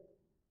away,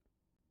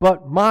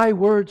 but my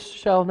words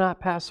shall not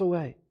pass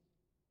away.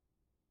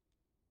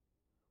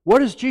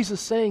 What is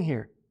Jesus saying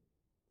here?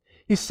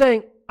 He's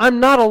saying, I'm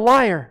not a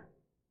liar.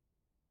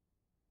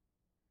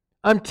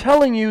 I'm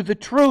telling you the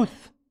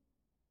truth.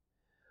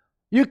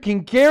 You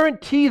can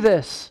guarantee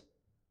this.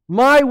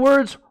 My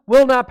words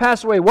will not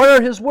pass away. What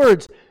are His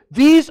words?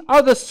 These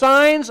are the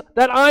signs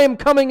that I am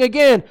coming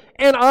again,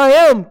 and I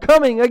am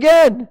coming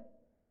again.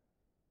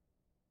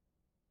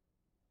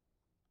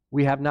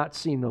 We have not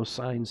seen those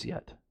signs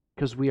yet,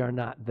 because we are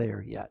not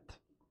there yet.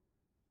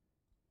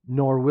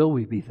 Nor will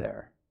we be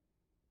there.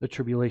 The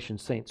tribulation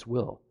saints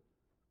will.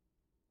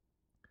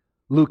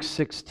 Luke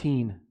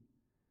 16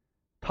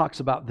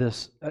 talks about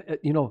this.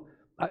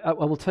 I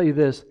will tell you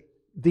this.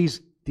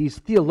 These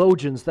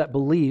theologians that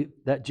believe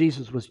that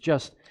Jesus was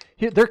just,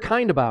 they're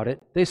kind about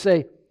it. They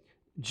say,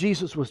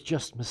 Jesus was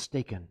just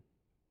mistaken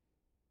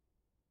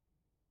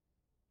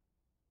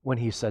when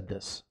He said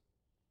this.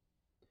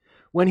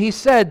 When He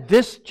said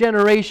this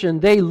generation,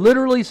 they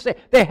literally say,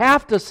 they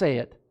have to say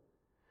it.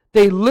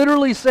 They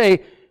literally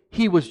say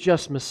He was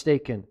just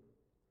mistaken.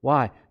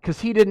 Why? Because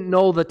He didn't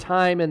know the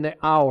time and the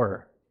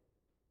hour.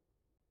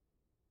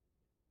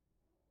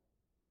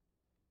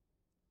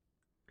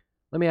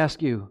 Let me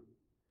ask you,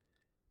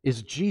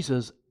 is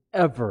Jesus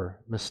ever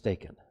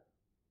mistaken?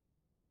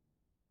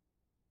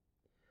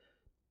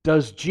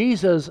 Does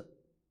Jesus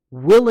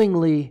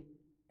willingly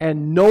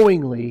and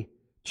knowingly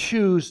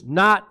choose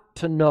not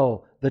to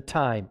know the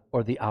time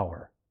or the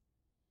hour?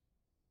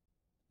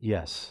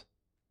 Yes,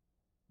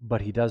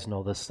 but He does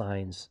know the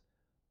signs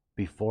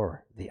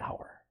before the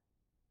hour.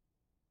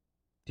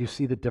 Do you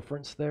see the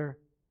difference there?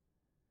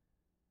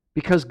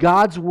 Because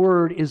God's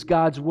Word is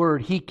God's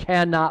Word. He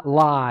cannot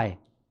lie.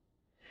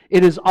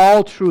 It is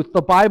all truth.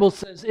 The Bible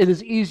says it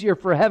is easier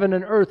for heaven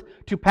and earth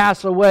to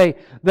pass away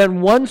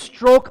than one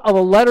stroke of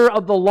a letter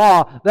of the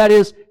law, that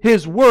is,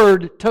 His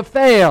Word, to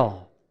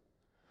fail.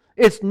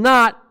 It's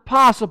not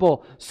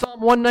possible.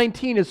 Psalm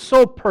 119 is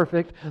so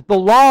perfect. The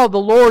law of the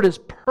Lord is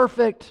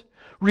perfect,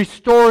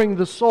 restoring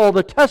the soul.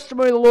 The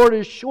testimony of the Lord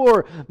is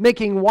sure,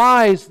 making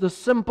wise the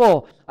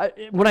simple.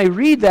 When I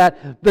read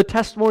that, the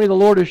testimony of the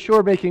Lord is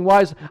sure, making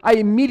wise, I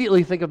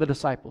immediately think of the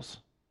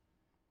disciples.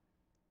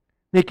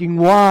 Making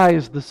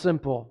wise the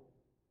simple.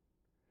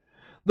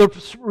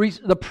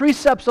 The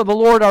precepts of the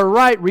Lord are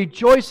right,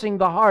 rejoicing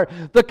the heart.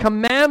 The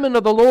commandment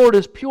of the Lord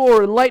is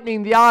pure,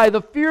 enlightening the eye.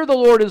 The fear of the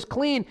Lord is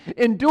clean,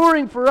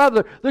 enduring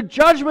forever. The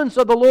judgments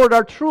of the Lord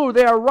are true,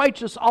 they are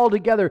righteous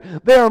altogether.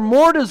 They are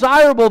more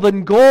desirable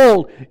than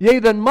gold, yea,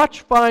 than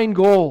much fine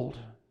gold.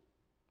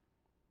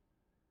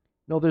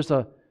 No, there's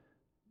a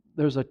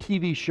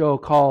TV show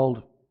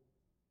called,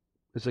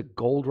 is it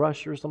Gold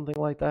Rush or something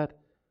like that?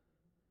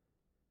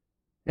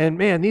 And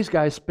man, these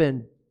guys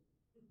spend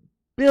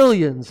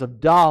billions of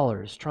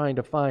dollars trying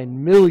to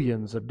find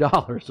millions of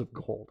dollars of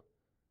gold.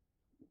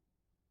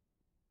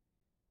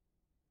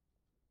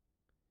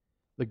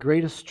 The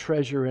greatest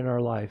treasure in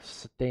our life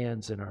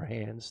stands in our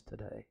hands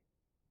today.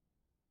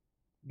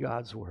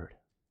 God's Word.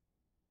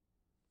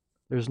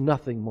 There's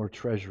nothing more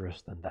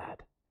treacherous than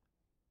that.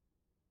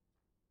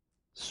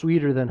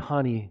 Sweeter than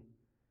honey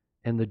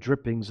and the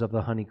drippings of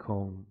the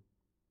honeycomb.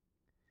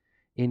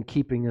 In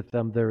keeping with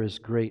them there is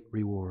great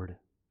reward.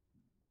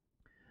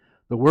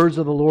 The words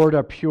of the Lord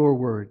are pure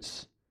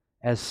words,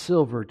 as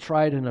silver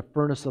tried in a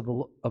furnace of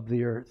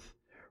the earth.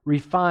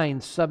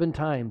 Refined 7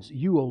 times,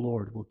 you, O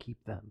Lord, will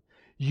keep them.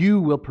 You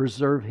will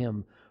preserve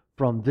him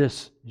from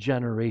this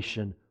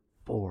generation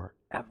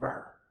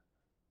forever.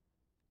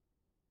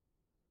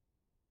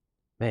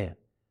 Man,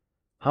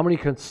 how many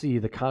can see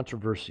the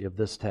controversy of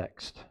this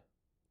text?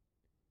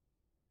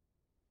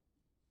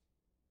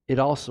 It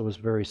also is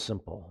very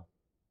simple.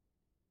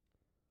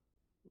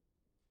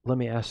 Let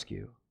me ask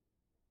you,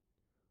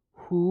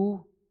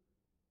 who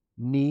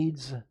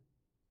needs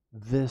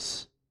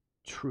this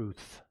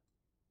truth?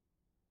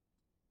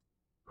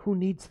 Who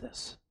needs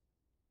this?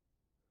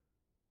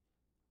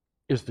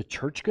 Is the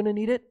church going to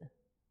need it?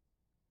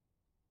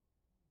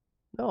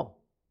 No.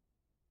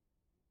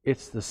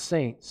 It's the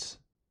saints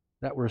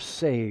that were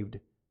saved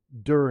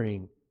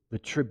during the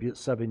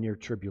 7-year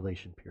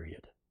tribulation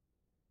period.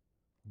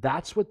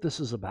 That's what this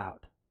is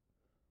about.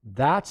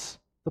 That's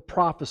the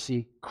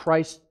prophecy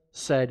Christ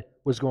said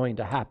was going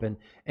to happen,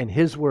 and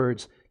his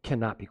words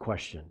cannot be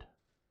questioned.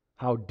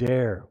 How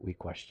dare we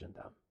question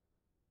them?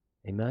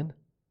 Amen?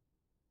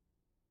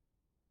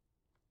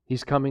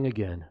 He's coming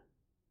again.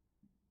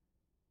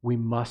 We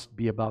must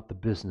be about the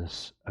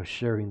business of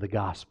sharing the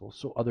gospel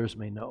so others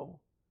may know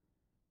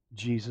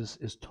Jesus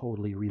is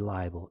totally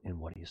reliable in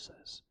what he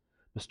says.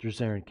 Mr.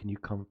 Zarin, can you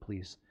come,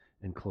 please,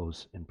 and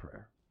close in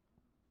prayer?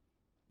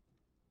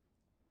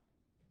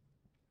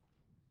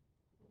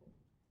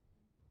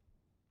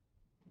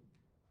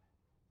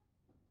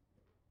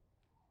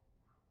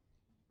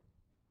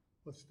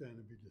 Let's stand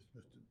and be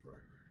dismissed in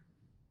prayer.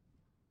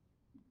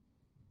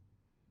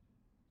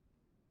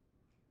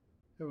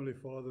 Heavenly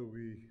Father,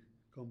 we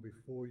come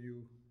before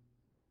you.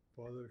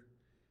 Father,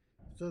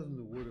 it says in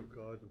the Word of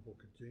God, the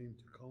book of James,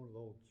 to count it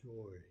all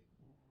joy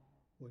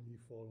when ye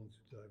fall into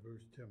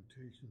diverse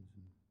temptations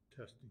and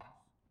testings.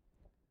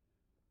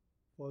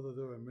 Father,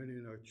 there are many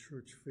in our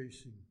church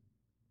facing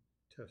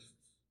tests.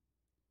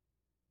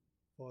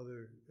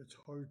 Father, it's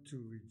hard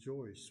to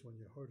rejoice when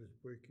your heart is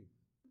breaking.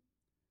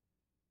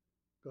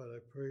 God,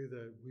 I pray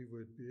that we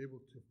would be able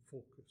to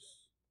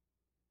focus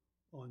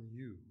on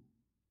you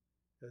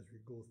as we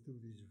go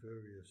through these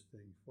various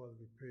things. Father,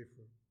 we pray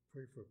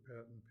for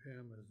Pat and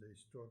Pam as they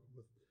struggle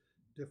with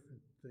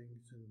different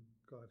things, and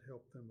God,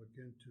 help them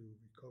again to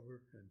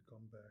recover and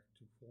come back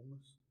to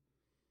fullness.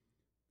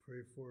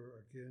 Pray for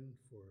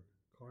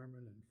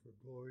Carmen and for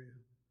Gloria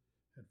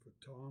and for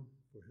Tom,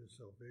 for his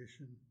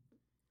salvation.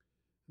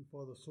 And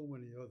Father, so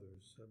many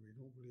others that we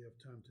don't really have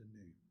time to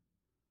name.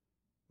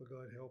 But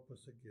God, help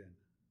us again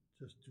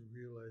just to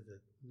realize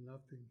that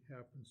nothing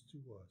happens to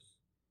us,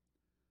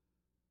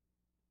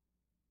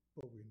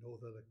 but we know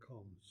that it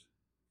comes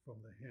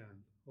from the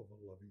hand of a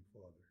loving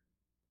Father.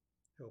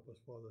 Help us,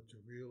 Father, to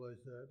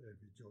realize that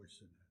and rejoice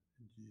in it.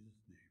 In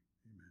Jesus' name,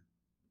 amen.